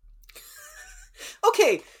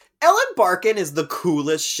 Okay, Ellen Barkin is the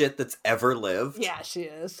coolest shit that's ever lived. Yeah, she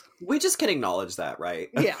is. We just can acknowledge that, right?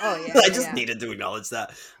 Yeah, oh yeah. I just needed to acknowledge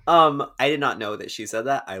that. I did not know that she said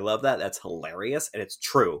that. I love that. That's hilarious, and it's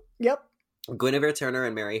true. Yep. Guinevere Turner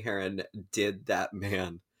and Mary Harron did that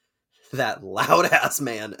loud-ass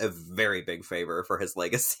man, a very big favor for his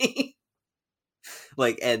legacy.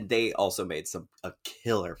 And they also made a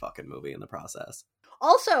killer fucking movie in the process.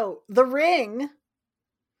 Also, The Ring.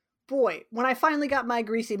 Boy, when I finally got my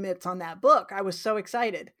greasy mitts on that book, I was so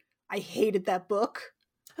excited. I hated that book.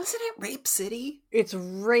 Wasn't it Rape City? It's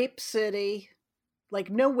Rape City.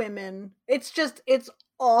 No women. It's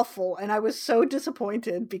awful. And I was so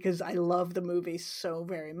disappointed because I love the movie so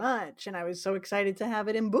very much. And I was so excited to have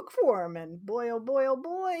it in book form. And boy, oh boy, oh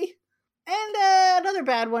boy. And another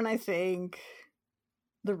bad one, I think.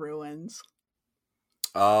 The Ruins.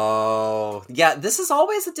 Oh, yeah, this is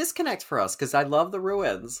always a disconnect for us because I love The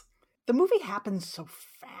Ruins. The movie happens so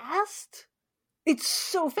fast. It's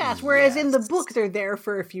so fast. Whereas in the book, they're there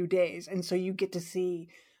for a few days. And so you get to see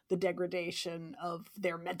the degradation of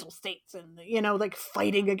their mental states and,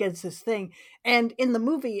 fighting against this thing. And in the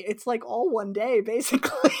movie, it's all one day,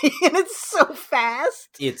 basically. And it's so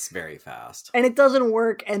fast. It's very fast. And it doesn't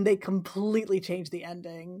work. And they completely change the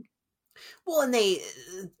ending. Well, and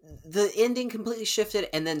the ending completely shifted,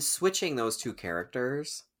 and then switching those two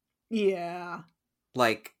characters. Yeah.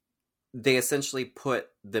 they essentially put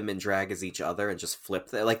them in drag as each other and just flip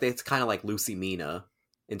them. Like, it's kind of like Lucy Mina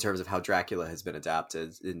in terms of how Dracula has been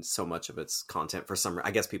adapted in so much of its content. For some,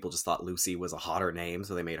 I guess people just thought Lucy was a hotter name,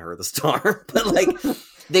 so they made her the star. But like,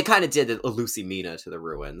 they kind of did a Lucy Mina to the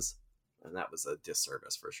ruins, and that was a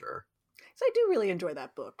disservice for sure. So I do really enjoy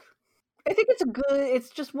that book. I think it's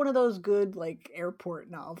just one of those good, like,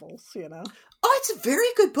 airport novels, you know? Oh, it's a very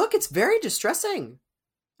good book. It's very distressing.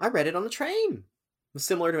 I read it on the train.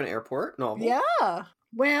 Similar to an airport novel. Yeah.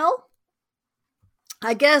 Well,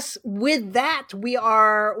 I guess with that, we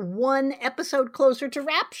are one episode closer to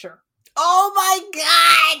Rapture. Oh my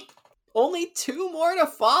god! Only 2 more to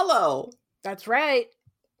follow. That's right.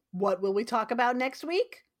 What will we talk about next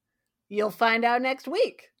week? You'll find out next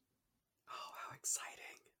week. Oh, how exciting.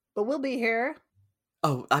 But we'll be here.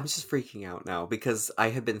 Oh, I'm just freaking out now because I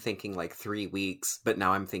had been thinking like 3 weeks, but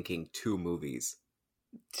now I'm thinking 2 movies.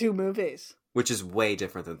 2 movies. Which is way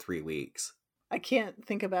different than 3 weeks. I can't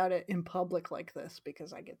think about it in public like this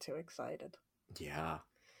because I get too excited. Yeah.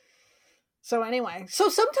 So anyway,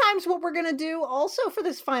 sometimes what we're going to do also for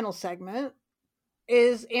this final segment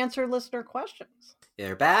is answer listener questions.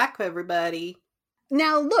 They're back, everybody.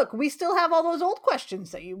 Now, look, we still have all those old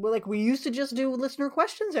questions that we used to just do listener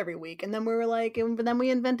questions every week. And then we were like, and then we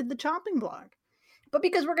invented the chopping block. But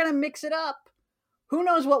because we're going to mix it up, who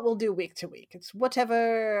knows what we'll do week to week? It's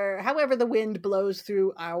however the wind blows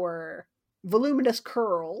through our voluminous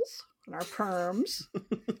curls and our perms.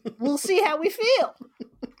 We'll see how we feel.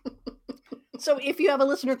 So if you have a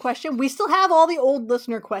listener question, we still have all the old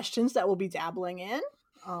listener questions that we'll be dabbling in.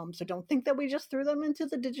 So don't think that we just threw them into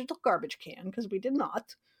the digital garbage can, because we did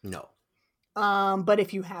not. No. But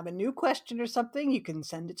if you have a new question or something, you can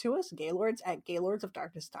send it to us,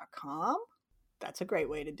 gaylords@gaylordsofdarkness.com. That's a great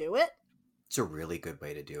way to do it. It's a really good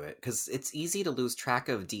way to do it, because it's easy to lose track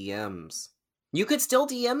of DMs. You could still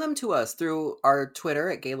DM them to us through our Twitter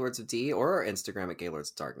at Gaylords of D or our Instagram at Gaylords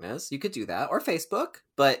of Darkness. You could do that, or Facebook,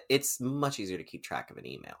 but it's much easier to keep track of an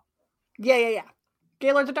email. Yeah.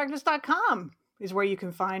 gaylordsofdarkness.com is where you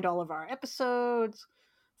can find all of our episodes,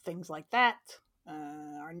 things like that,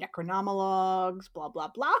 our Necronomologues, blah, blah,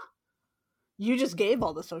 blah. You just gave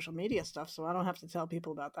all the social media stuff, so I don't have to tell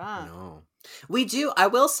people about that. No. We do, I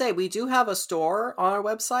will say, we do have a store on our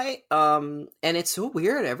website, and it's so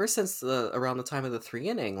weird, ever since around the time of the 3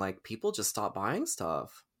 inning, like, people just stop buying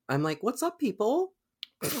stuff. I'm like, what's up, people?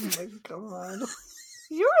 Oh my god.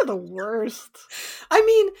 You're the worst. I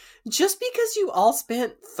mean, just because you all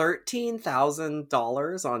spent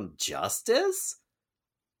 $13,000 on Justice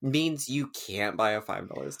means you can't buy a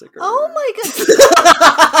 $5 sticker. Oh my god.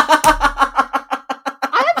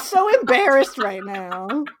 I am so embarrassed right now.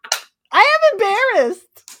 I am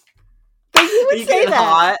embarrassed that you would say that.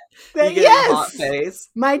 Hot? That you yes, hot face?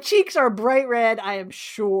 My cheeks are bright red, I am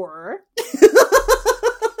sure.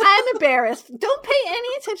 I'm embarrassed. Don't pay any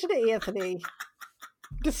attention to Anthony.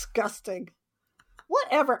 Disgusting.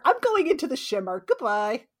 Whatever. I'm going into the shimmer.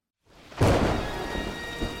 Goodbye.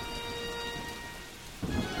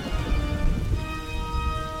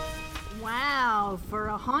 Wow, for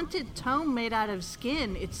a haunted tome made out of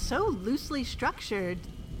skin, it's so loosely structured,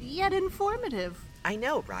 yet informative. I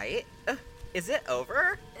know, right? Is it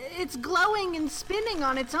over? It's glowing and spinning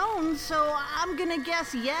on its own, so I'm gonna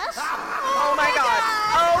guess yes. Oh my god!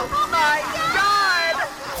 Oh my god!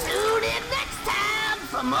 Tune in next time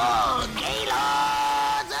for more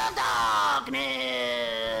Gaylords of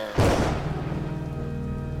Darkness!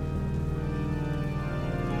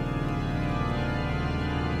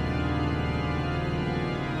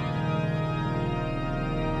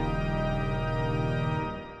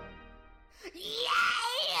 Yeah!